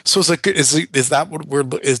 So it's like, is that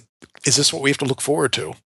what is this what we have to look forward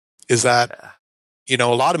to? Is that, a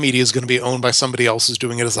lot of media is going to be owned by somebody else who's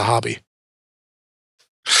doing it as a hobby?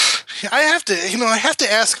 I have to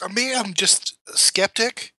ask, maybe I'm just a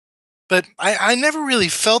skeptic, but I never really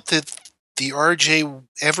felt that the RJ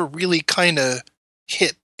ever really kind of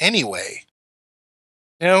hit anyway.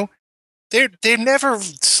 They never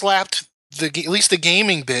slapped at least the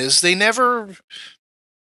gaming biz. They never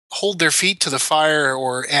hold their feet to the fire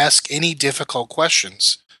or ask any difficult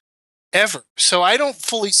questions ever. So I don't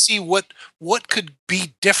fully see what could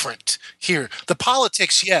be different here. The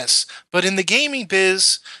politics, yes, but in the gaming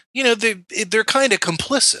biz, they're kind of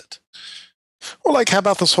complicit. Well, like, how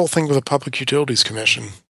about this whole thing with the Public Utilities Commission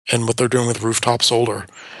and what they're doing with rooftop solar,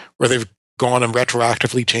 where they've gone and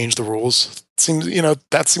retroactively changed the rules?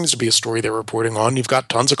 That seems to be a story they're reporting on. You've got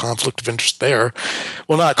tons of conflict of interest there.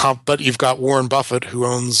 Well, but you've got Warren Buffett, who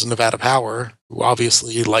owns Nevada Power, who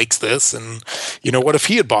obviously likes this. And, what if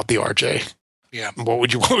he had bought the RJ? Yeah. What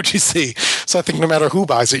would you see? So I think no matter who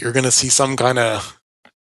buys it, you're going to see some kind of,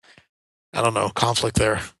 I don't know, conflict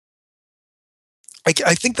there.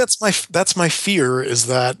 I think that's my fear, is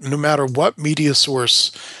that no matter what media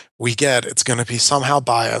source we get, it's going to be somehow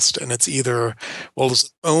biased, and it's either,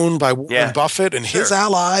 it's owned by Warren Buffett and his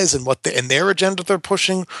allies and and their agenda they're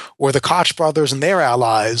pushing, or the Koch brothers and their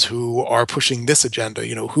allies who are pushing this agenda.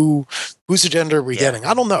 Whose agenda are we getting?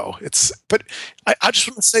 I don't know. But I just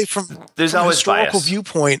want to say, from a historical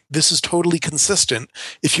viewpoint, this is totally consistent.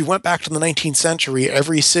 If you went back to the 19th century,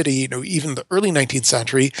 every city, even the early 19th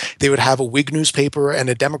century, they would have a Whig newspaper and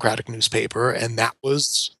a Democratic newspaper, and that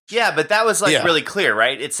was. Yeah, but that was really clear,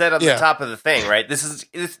 right? It said on the top of the thing, right?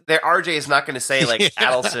 Their RJ is not going to say like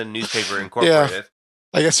Adelson Newspaper Incorporated. Yeah,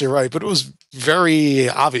 I guess you're right, but it was very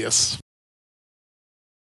obvious.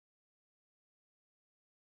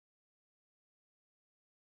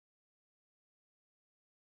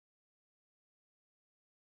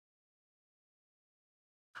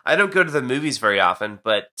 I don't go to the movies very often,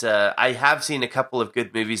 but I have seen a couple of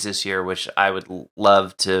good movies this year, which I would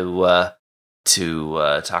love to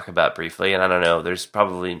talk about briefly. And I don't know, there's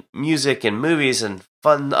probably music and movies and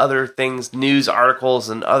fun other things, news articles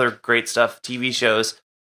and other great stuff, TV shows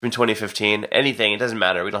from 2015, anything. It doesn't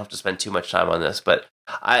matter. We don't have to spend too much time on this. But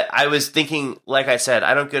I was thinking, like I said,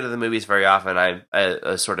 I don't go to the movies very often. I'm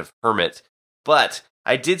a sort of hermit. But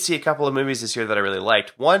I did see a couple of movies this year that I really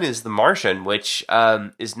liked. One is The Martian, which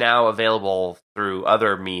is now available through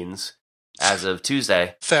other means as of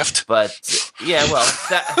Tuesday. Theft. But yeah, well,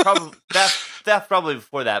 theft probably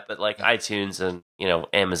before that, but like iTunes and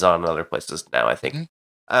Amazon and other places now, I think.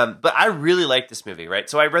 Mm-hmm. But I really liked this movie, right?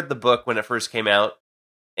 So I read the book when it first came out,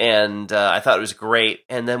 and I thought it was great.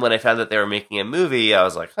 And then when I found that they were making a movie, I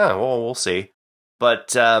was like, well, we'll see.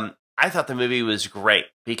 But I thought the movie was great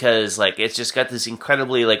because like it's just got this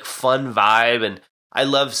incredibly like fun vibe, and I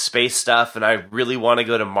love space stuff, and I really want to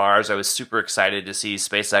go to Mars. I was super excited to see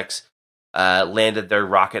SpaceX landed their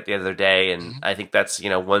rocket the other day, and I think that's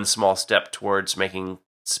one small step towards making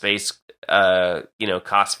space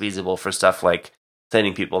cost feasible for stuff like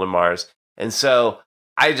sending people to Mars. And so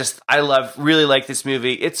I really like this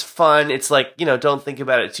movie. It's fun. It's like, don't think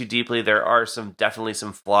about it too deeply. There are definitely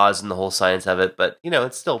some flaws in the whole science of it, but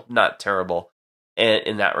it's still not terrible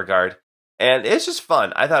in that regard. And it's just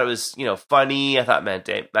fun. I thought it was, funny. I thought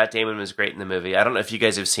Matt Damon was great in the movie. I don't know if you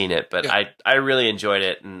guys have seen it, but yeah. I really enjoyed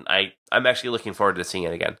it, and I'm actually looking forward to seeing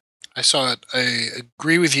it again. I saw it. I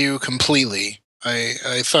agree with you completely.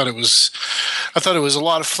 I thought it was a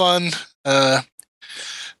lot of fun.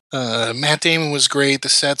 Matt Damon was great. The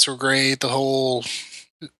sets were great. The whole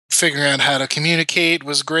figuring out how to communicate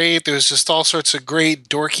was great. There was just all sorts of great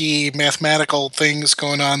dorky mathematical things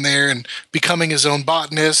going on there, and becoming his own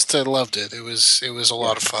botanist. I loved it. It was a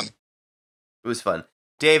lot of fun. It was fun.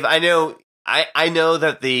 Dave, I know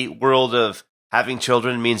that the world of having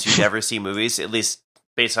children means you never see movies, at least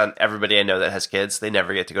based on everybody I know that has kids. They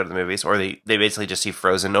never get to go to the movies, or they basically just see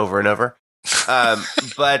Frozen over and over.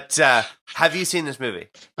 But have you seen this movie?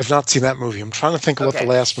 I've not seen that movie. I'm trying to think of what the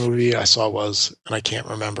last movie I saw was, and I can't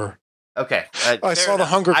remember. Okay. I saw The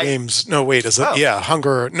Hunger Games. No, wait, is it? Oh. Yeah,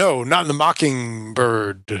 Hunger. No, not in the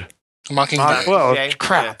Mockingbird. Mockingbird. Well,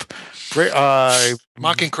 crap. Yeah.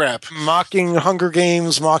 Mocking crap. Mocking Hunger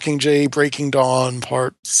Games, Mockingjay, Breaking Dawn,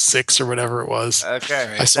 Part 6 or whatever it was.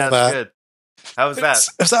 Okay. I saw that. Good. How was that?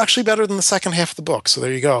 It was actually better than the second half of the book, so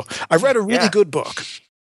there you go. I read a really good book.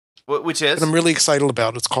 Which is? And I'm really excited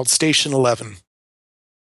about it. It's called Station 11.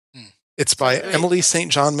 It's by Emily St.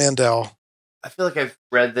 John Mandel. I feel like I've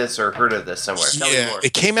read this or heard of this somewhere. Tell me more.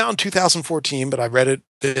 It came out in 2014, but I read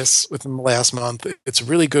this within the last month. It's a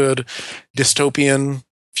really good dystopian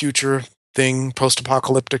future thing,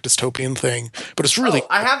 post-apocalyptic dystopian thing. But it's really...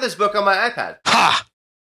 I have this book on my iPad. Ha!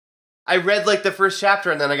 I read like the first chapter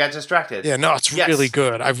and then I got distracted. Yeah, no, it's really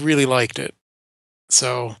good. I've really liked it.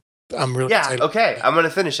 So I'm really excited. Okay. I'm going to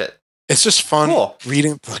finish it. It's just fun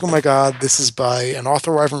reading. Like, oh my God, this is by an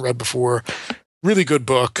author I haven't read before. Really good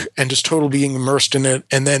book, and just totally being immersed in it.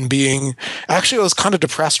 And then I was kind of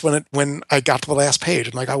depressed when I got to the last page.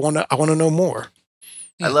 I'm like, I want to know more.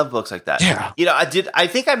 I love books like that. Yeah. I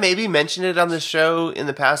think I maybe mentioned it on the show in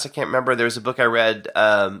the past. I can't remember. There was a book I read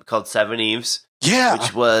called Seven Eves. Yeah.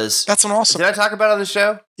 Which was... That's an awesome... Did I talk about it on the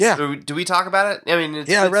show? Yeah. Do we talk about it? I mean,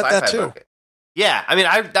 it's I read that too. Book. Yeah. I mean,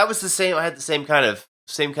 that was the same. I had the same kind of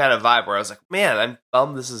vibe where I was like, man, I'm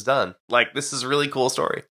bummed this is done. Like, this is a really cool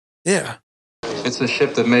story. Yeah. It's a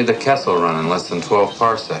ship that made the Kessel run in less than 12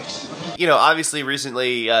 parsecs. Obviously,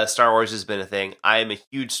 recently, Star Wars has been a thing. I am a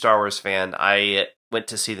huge Star Wars fan. I went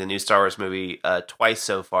to see the new Star Wars movie twice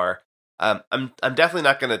so far. I'm definitely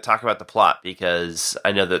not going to talk about the plot because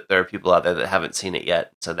I know that there are people out there that haven't seen it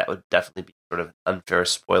yet, so that would definitely be sort of an unfair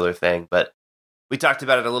spoiler thing. But we talked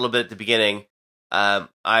about it a little bit at the beginning. I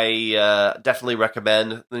definitely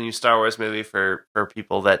recommend the new Star Wars movie for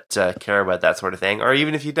people that care about that sort of thing, or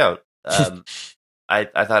even if you don't.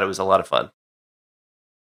 I thought it was a lot of fun.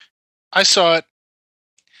 I saw it.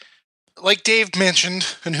 Like Dave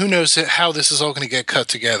mentioned, and who knows how this is all going to get cut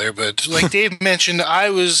together, but like Dave mentioned, I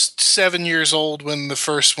was 7 years old when the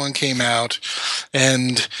first one came out,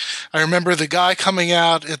 and I remember the guy coming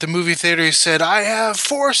out at the movie theater, he said, I have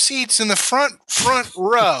 4 seats in the front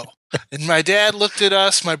row. And my dad looked at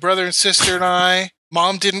us, my brother and sister and I.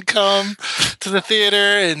 Mom didn't come to the theater,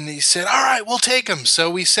 and he said, all right, we'll take him. So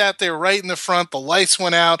we sat there right in the front. The lights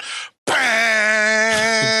went out.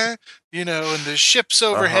 Bang! And the ships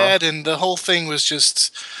overhead, and the whole thing was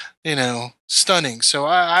just, stunning. So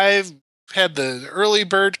I've had the early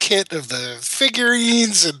bird kit of the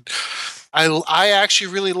figurines, and I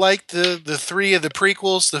actually really liked the 3 of the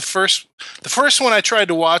prequels. The first one I tried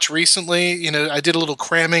to watch recently. I did a little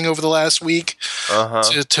cramming over the last week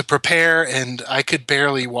to prepare, and I could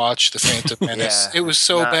barely watch The Phantom Menace. It was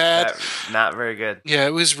so bad. Not very good. Yeah,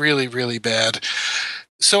 it was really, really bad.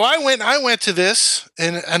 So I went to this,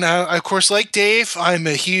 and I, of course, like Dave, I'm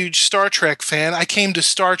a huge Star Trek fan. I came to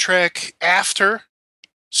Star Trek after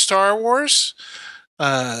Star Wars.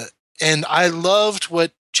 And I loved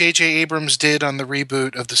what J.J. Abrams did on the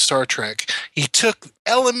reboot of the Star Trek. He took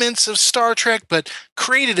elements of Star Trek, but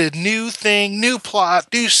created a new thing, new plot,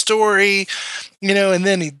 new story, and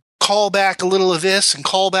then he call back a little of this and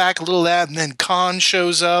call back a little of that, and then Khan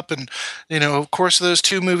shows up, and, of course, those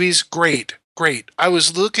two movies, great. I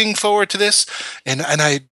was looking forward to this, and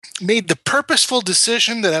I made the purposeful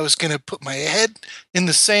decision that I was going to put my head in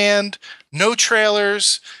the sand, no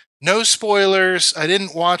trailers, no spoilers. I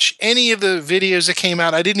didn't watch any of the videos that came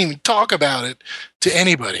out. I didn't even talk about it to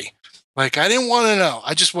anybody. Like, I didn't want to know.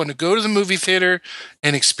 I just wanted to go to the movie theater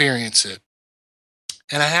and experience it.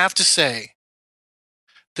 And I have to say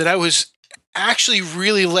that I was actually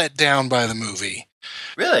really let down by the movie.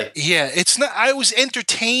 Really? Yeah, it's not. I was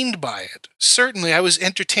entertained by it. Certainly, I was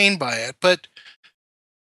entertained by it, but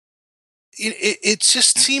it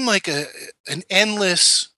just seemed like an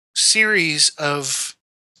endless series of,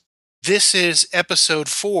 this is episode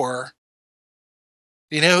 4.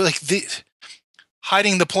 Like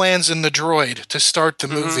hiding the plans in the droid to start the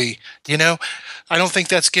movie. I don't think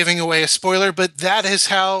that's giving away a spoiler, but that is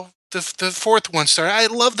how the fourth one started. I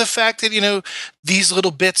love the fact that, these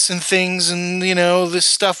little bits and things and, this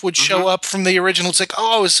stuff would show up from the original. It's like,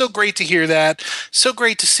 oh, it was so great to hear that. So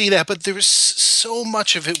great to see that. But there was so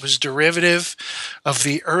much of it was derivative of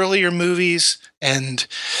the earlier movies. And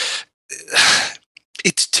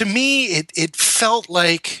to me, it felt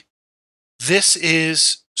like this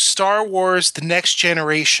is Star Wars: The Next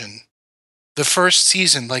Generation. The first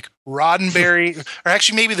season, like Roddenberry, or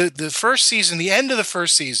actually maybe the first season, the end of the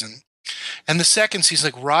first season, and the second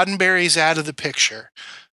season, like Roddenberry's out of the picture,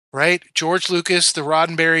 right? George Lucas, the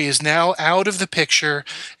Roddenberry, is now out of the picture,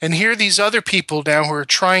 and here are these other people now who are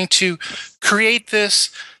trying to create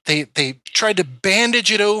this. They tried to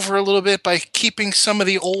bandage it over a little bit by keeping some of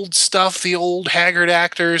the old stuff, the old haggard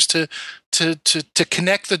actors to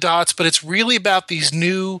connect the dots, but it's really about these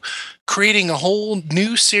creating a whole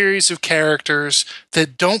new series of characters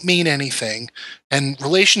that don't mean anything and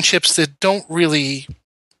relationships that don't really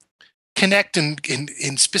connect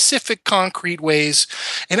in specific concrete ways.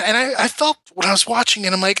 And I felt when I was watching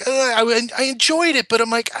it, I'm like, I enjoyed it, but I'm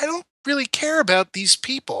like, I don't really care about these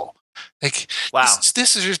people. Like, wow,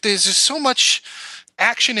 there's just so much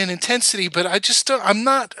action and intensity, but I just don't, I'm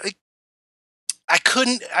not, I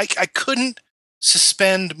couldn't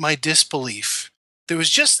suspend my disbelief. There was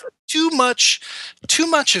just too much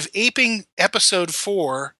of aping episode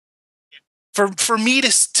 4 for me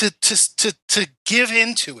to give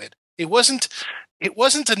into it. It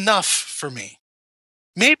wasn't enough for me.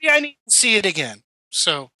 Maybe I need to see it again.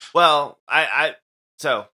 So, well,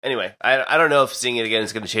 so anyway, I don't know if seeing it again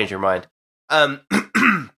is going to change your mind. I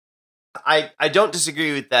don't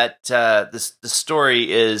disagree with that. The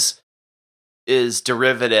story is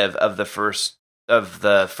derivative of the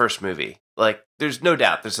first movie. Like, there's no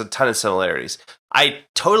doubt. There's a ton of similarities. I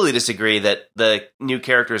totally disagree that the new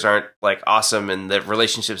characters aren't like awesome and the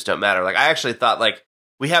relationships don't matter. Like, I actually thought like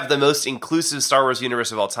we have the most inclusive Star Wars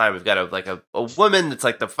universe of all time. We've got a woman that's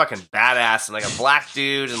like the fucking badass and like a black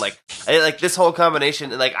dude and like this whole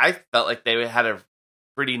combination. And like I felt like they had a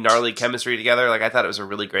pretty gnarly chemistry together. Like I thought it was a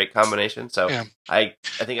really great combination. So yeah. I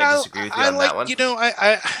think I disagree with you on that one.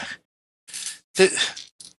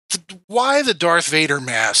 Why the Darth Vader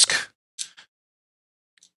mask?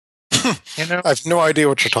 I have no idea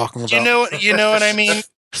what you're talking about. You know what I mean?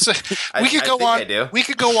 So we could go on. We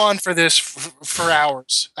could go on for this for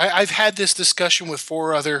hours. I've had this discussion with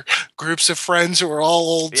 4 other groups of friends who are all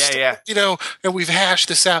old. Yeah. And we've hashed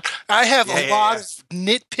this out. I have a lot of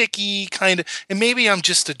nitpicky kind of, and maybe I'm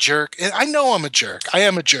just a jerk. And I know I'm a jerk. I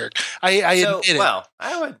am a jerk. I admit it. Well,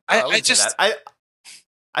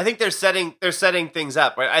 I think they're setting things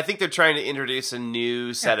up. Right? I think they're trying to introduce a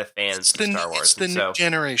new set of fans to Star Wars. It's the new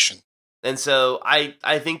generation. And so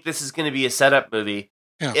I think this is going to be a setup movie.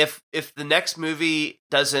 Yeah. If the next movie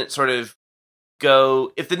doesn't sort of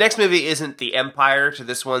go, if the next movie isn't the Empire to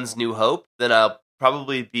this one's New Hope, then I'll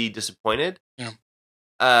probably be disappointed. Yeah.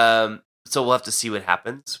 So we'll have to see what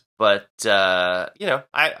happens. But I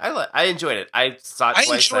enjoyed it. I saw it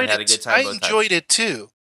twice. I had a good time. I enjoyed it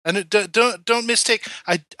too. And don't mistake.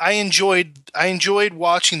 I enjoyed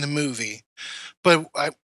watching the movie, but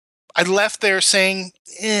I left there saying,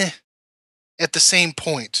 at the same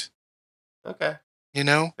point. Okay.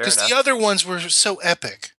 Because the other ones were so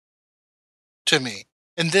epic to me,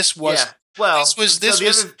 and this was. Yeah. Well, this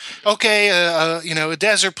was okay. A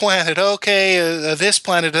desert planet. Okay, this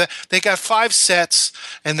planet. They got 5 sets,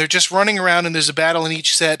 and they're just running around, and there's a battle in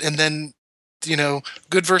each set, and then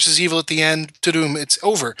good versus evil at the end. To doom, it's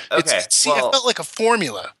over. Okay. It felt like a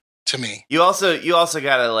formula to me. You also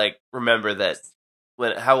got to like remember that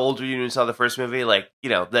how old were you when you saw the first movie? Like,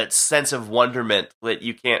 that sense of wonderment that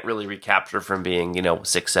you can't really recapture from being,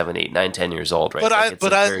 6, 7, 8, 9, 10 years old, right?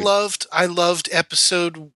 I loved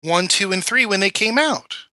episode 1, 2, and 3 when they came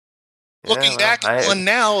out. Looking back on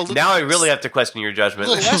now, I really have to question your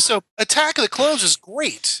judgment. So Attack of the Clones is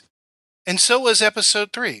great, and so was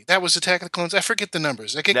episode 3. That was Attack of the Clones. I forget the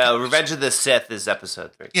numbers. Revenge of the Sith is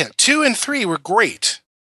episode 3. Yeah, 2 and 3 were great.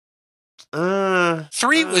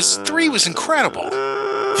 3 was incredible.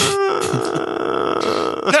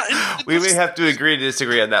 We may have to agree to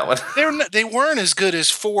disagree on that one. They weren't as good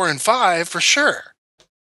as 4 and 5 for sure.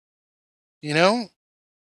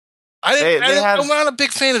 I'm not a big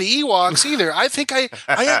fan of the Ewoks either. I think I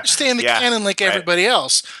understand the canon like everybody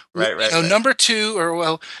else. Right. Number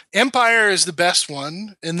 2, Empire is the best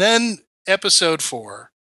one, and then episode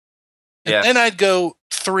 4. And then I'd go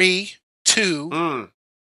 3, 2,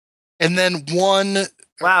 and then 1.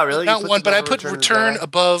 Wow, really? Not 1, but I put Return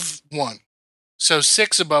above 1. So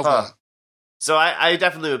 6 above 1. So I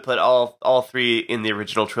definitely would put all 3 in the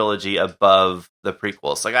original trilogy above the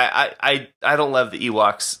prequels. Like I don't love the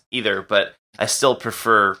Ewoks either, but I still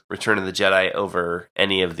prefer Return of the Jedi over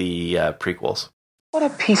any of the prequels. What a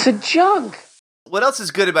piece of junk! What else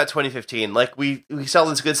is good about 2015? Like we saw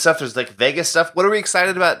this good stuff. There's like Vegas stuff. What are we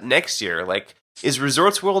excited about next year? Like, is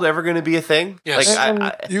Resorts World ever going to be a thing? Yes.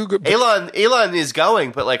 Like Elon is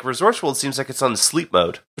going, but like Resorts World seems like it's on sleep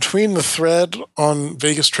mode. Between the thread on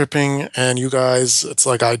Vegas tripping and you guys, it's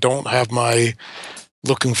like I don't have my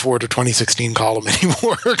looking forward to 2016 column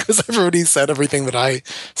anymore because everybody said everything that I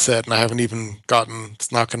said, and I haven't even gotten.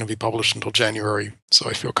 It's not going to be published until January, so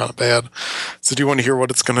I feel kind of bad. So, do you want to hear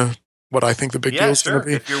what I think the big deal is going to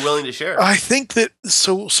be? If you're willing to share. I think that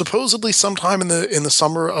supposedly sometime in the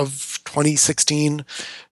summer of 2016,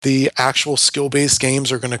 the actual skill-based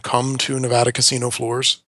games are going to come to Nevada casino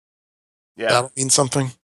floors. Yeah, that'll mean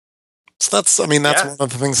something. So that's one of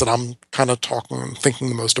the things that I'm kind of thinking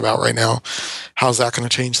the most about right now. How's that going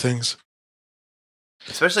to change things?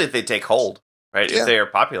 Especially if they take hold, right? Yeah. If they are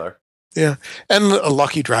popular. Yeah, and a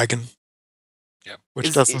Lucky Dragon. Yeah,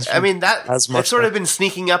 which doesn't. It's sort of been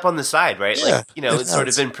sneaking up on the side, right? Yeah, it's sort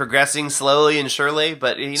of been progressing slowly and surely,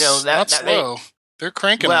 but that slow. They're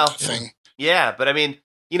cranking that thing. Yeah, but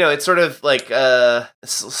it's sort of like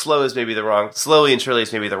slow is maybe slowly and surely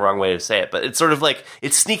is maybe the wrong way to say it, but it's sort of like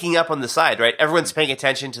it's sneaking up on the side, right? Everyone's paying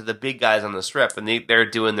attention to the big guys on the strip, and they're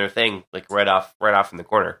doing their thing like right off in the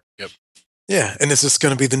corner. Yep. Yeah, and is this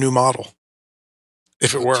going to be the new model?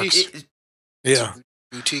 If it works.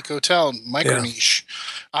 Boutique hotel, micro niche.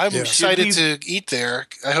 I'm excited to eat there.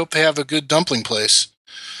 I hope they have a good dumpling place.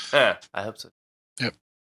 I hope so. Yep.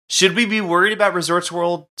 Should we be worried about Resorts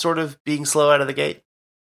World sort of being slow out of the gate?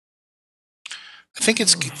 I think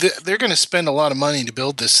they're going to spend a lot of money to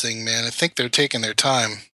build this thing, man. I think they're taking their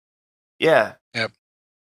time. Yeah. Yep.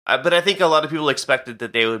 But I think a lot of people expected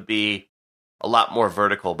that they would be a lot more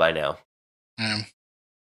vertical by now. Yeah.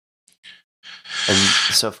 And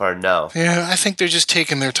so far, no. Yeah, I think they're just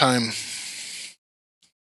taking their time.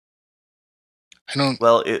 I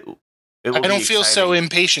don't feel so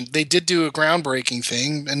impatient. They did do a groundbreaking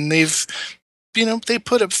thing, and they've, they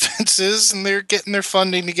put up fences, and they're getting their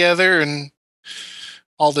funding together, and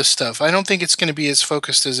all this stuff. I don't think it's going to be as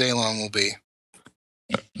focused as Elon will be.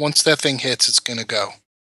 Once that thing hits, it's going to go.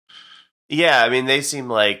 Yeah, they seem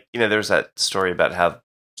like, there's that story about how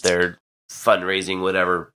they're fundraising,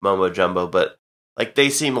 whatever, Momo Jumbo, but like they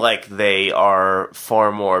seem like they are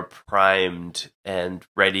far more primed and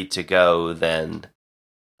ready to go than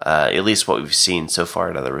at least what we've seen so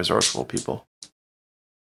far in other Resorts World people.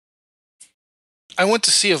 I went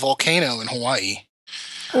to see a volcano in Hawaii.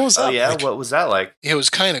 What was that? Oh yeah, like? What was that like? It was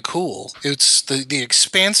kind of cool. It's the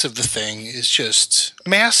expanse of the thing is just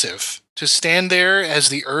massive. To stand there as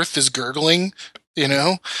the earth is gurgling, you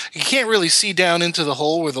can't really see down into the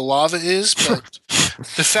hole where the lava is, but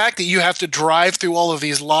the fact that you have to drive through all of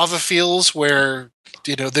these lava fields where,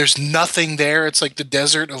 there's nothing there. It's like the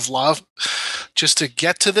desert of lava just to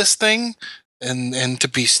get to this thing and to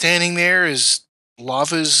be standing there as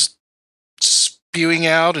lava's spewing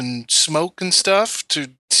out and smoke and stuff, to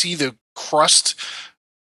see the crust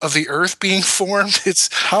of the earth being formed. It's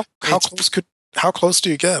how close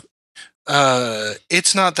do you get?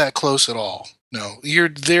 It's not that close at all. No,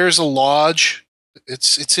 there's a lodge.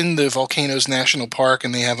 It's in the Volcanoes National Park,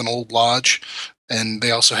 and they have an old lodge, and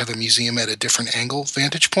they also have a museum at a different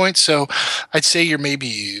vantage point. So I'd say you're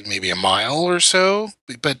maybe a mile or so,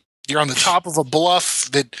 but you're on the top of a bluff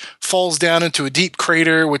that falls down into a deep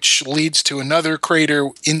crater, which leads to another crater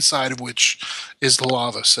inside of which is the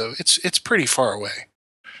lava. So it's pretty far away.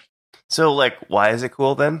 So, like, why is it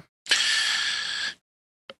cool then?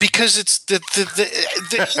 Because it's the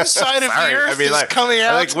inside of Sorry, the Earth I mean, is like- coming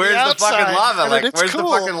out. Like, to where's the outside, fucking lava? and Like, it's where's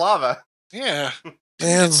cool. the fucking lava? Yeah,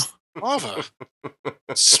 Man, lava,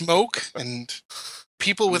 smoke, and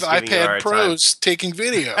people with He's giving you a iPad hard Pros taking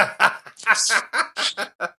video.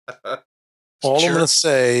 all I'm Sure. going to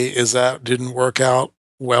say is that didn't work out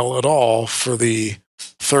well at all for the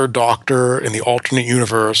third Doctor in the alternate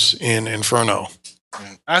universe in Inferno.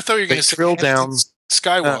 I thought you were going They to say drill down.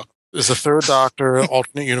 Skywalker. There's a third Doctor,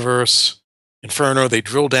 alternate universe, Inferno. They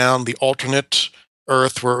drill down the alternate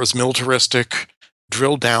Earth where it was militaristic,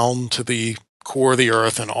 drill down to the core of the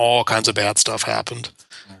Earth, and all kinds of bad stuff happened.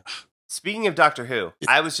 Speaking of Doctor Who,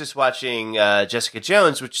 I was just watching Jessica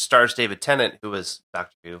Jones, which stars David Tennant, who was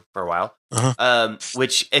Doctor Who for a while. Uh-huh.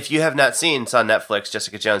 Which, if you have not seen, it's on Netflix.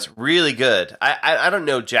 Jessica Jones, really good. I don't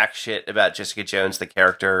know jack shit about Jessica Jones, the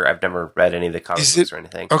character. I've never read any of the comic Is books it- or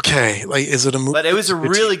anything. Okay, like, is it a movie? But it was a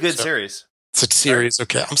really good so- series. It's a series.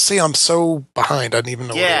 Okay, I'm so behind. I didn't even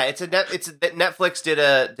know. Yeah, what Netflix did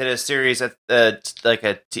a series at it's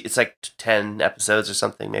like 10 episodes or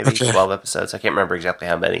something, maybe Okay. 12 episodes. I can't remember exactly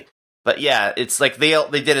how many. But yeah, it's like they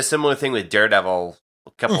did a similar thing with Daredevil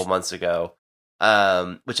a couple months ago,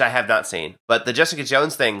 which I have not seen. But the Jessica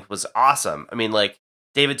Jones thing was awesome. I mean, like,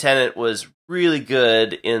 David Tennant was really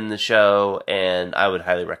good in the show, and I would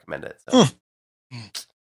highly recommend it. So.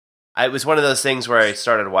 It was one of those things where I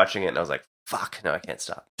started watching it, and I was like, fuck, no, I can't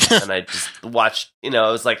stop. And I just watched, I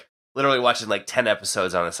was like literally watching like 10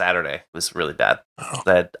 episodes on a Saturday. It was really bad. Oh.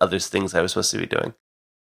 I had other things I was supposed to be doing.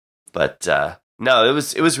 But no, it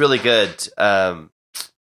was really good.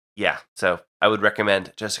 Yeah, so I would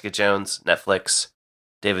recommend Jessica Jones, Netflix.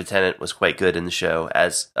 David Tennant was quite good in the show,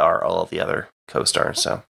 as are all of the other co-stars.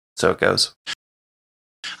 So it goes.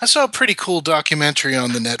 I saw a pretty cool documentary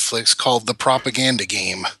on the Netflix called "The Propaganda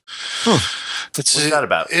Game." What's that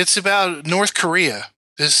about? It's about North Korea.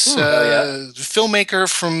 This filmmaker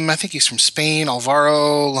from, I think he's from Spain,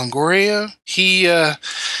 Alvaro Longoria.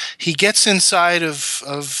 He gets inside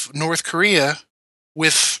of North Korea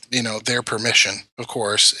with their permission, of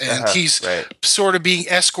course, and he's right. sort of being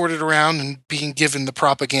escorted around and being given the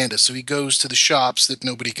propaganda. So he goes to the shops that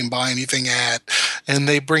nobody can buy anything at, and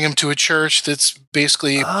they bring him to a church that's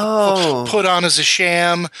basically put on as a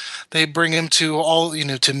sham. They bring him to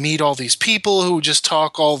to meet all these people who just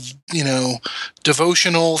talk all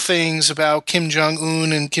devotional things about Kim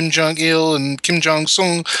Jong-un and Kim Jong-il and Kim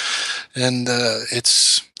Jong-sung, and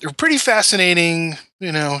it's pretty fascinating.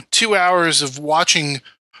 2 hours of watching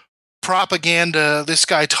propaganda, this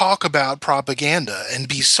guy talk about propaganda and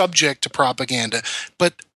be subject to propaganda,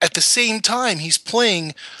 but at the same time he's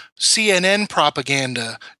playing CNN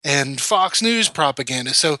propaganda and Fox News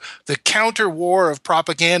propaganda. So the counter war of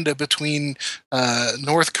propaganda between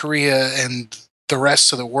North Korea and the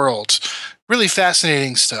rest of the world. Really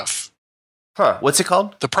fascinating stuff. Huh. What's it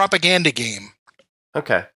called? The Propaganda Game.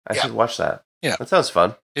 Okay. I should watch that. Yeah. That sounds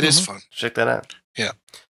fun. It is fun. Check that out. Yeah.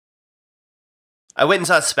 I went and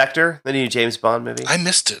saw Spectre, the new James Bond movie. I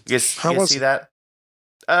missed it. You guys see that?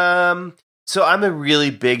 So I'm a really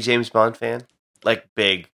big James Bond fan. Like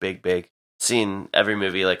big. Seen every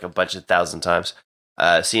movie like a bunch of thousand times.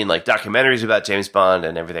 Seen like documentaries about James Bond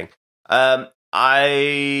and everything.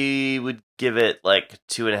 I would give it like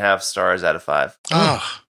 2.5 stars out of 5.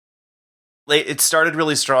 Oh. It started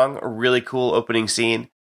really strong, a really cool opening scene,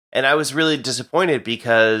 and I was really disappointed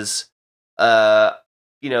because, I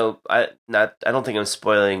don't think I'm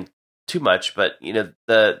spoiling too much, but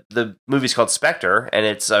the movie's called Spectre, and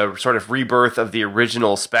it's a sort of rebirth of the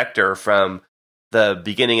original Spectre from the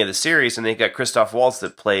beginning of the series, and they got Christoph Waltz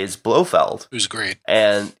that plays Blofeld. It was great.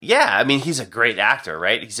 And yeah, I mean, he's a great actor,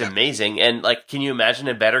 right? He's amazing. And like, can you imagine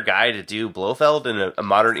a better guy to do Blofeld in a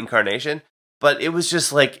modern incarnation? But it was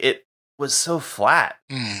just like, it was so flat.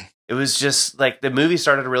 It was just like, the movie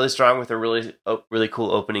started really strong with a really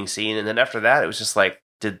cool opening scene. And then after that, it was just like,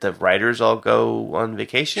 did the writers all go on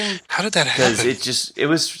vacation? How did that happen? Because it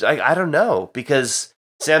was like, I don't know, because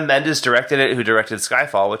Sam Mendes directed it, who directed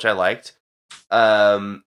Skyfall, which I liked.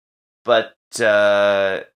 It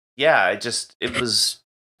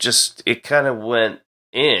kind of went,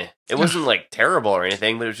 It wasn't like terrible or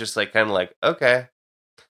anything, but it was just like, kind of like, okay.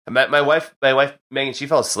 My wife, Megan, she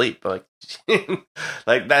fell asleep, but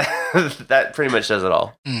like that pretty much does it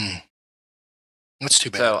all. That's too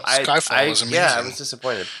bad. So Skyfall was amazing. Yeah, I was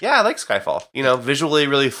disappointed. Yeah, I like Skyfall. Visually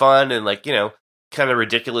really fun and like, kind of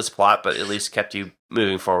ridiculous plot, but at least kept you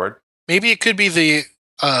moving forward. Maybe it could be the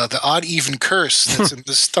odd even curse that's in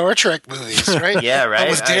the Star Trek movies, right? Yeah, right.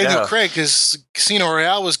 With Daniel Craig, because Casino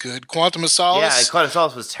Royale was good, Quantum of Solace, yeah, Quantum of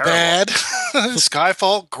Solace was terrible. bad,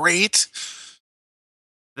 Skyfall, great.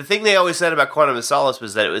 The thing they always said about Quantum of Solace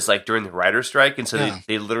was that it was like during the writer's strike, and so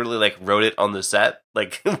they literally like wrote it on the set.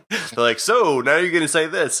 Like they're like, so now you're going to say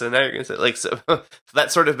this, and now you're going to say like so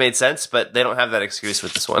that sort of made sense, but they don't have that excuse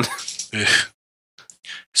with this one.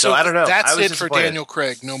 So I don't know. That's it for Daniel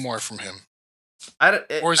Craig. No more from him.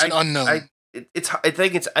 Or is it unknown? I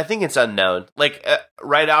think it's unknown. Like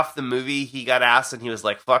right off the movie, he got asked, and he was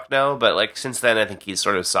like, "Fuck no." But like since then, I think he's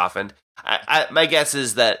sort of softened. My guess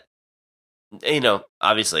is that,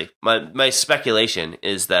 obviously, my speculation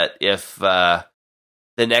is that if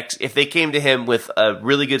they came to him with a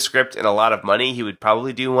really good script and a lot of money, he would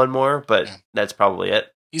probably do one more. But that's probably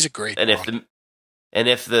it. He's a great. And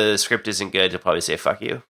if the script isn't good, he'll probably say "fuck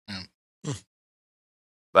you." Yeah.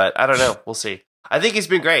 But I don't know. We'll see. I think he's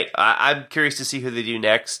been great. I'm curious to see who they do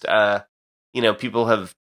next. People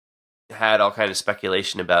have had all kind of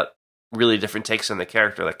speculation about really different takes on the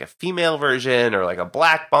character, like a female version or like a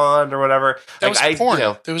black Bond or whatever. That was porn.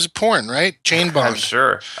 There was a porn, right? Jane Bond.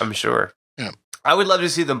 I'm sure. Yeah. I would love to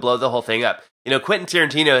see them blow the whole thing up. Quentin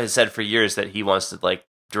Tarantino has said for years that he wants to like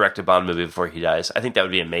direct a Bond movie before he dies. I think that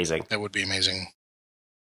would be amazing. That would be amazing.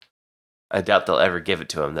 I doubt they'll ever give it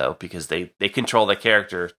to him though, because they control the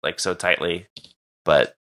character like so tightly.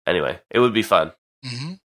 But anyway, it would be fun.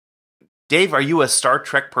 Mm-hmm. Dave, are you a Star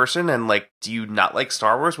Trek person? And like, do you not like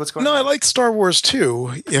Star Wars? What's going on? No, I like Star Wars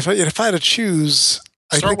too. If I had to choose,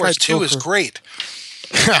 Star Wars 2 is great.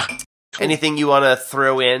 Cool. Anything you want to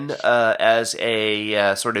throw in as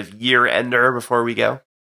a sort of year ender before we go?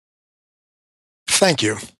 Thank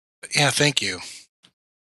you. Yeah, thank you.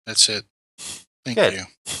 That's it. Thank Good. you.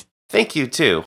 Thank you too.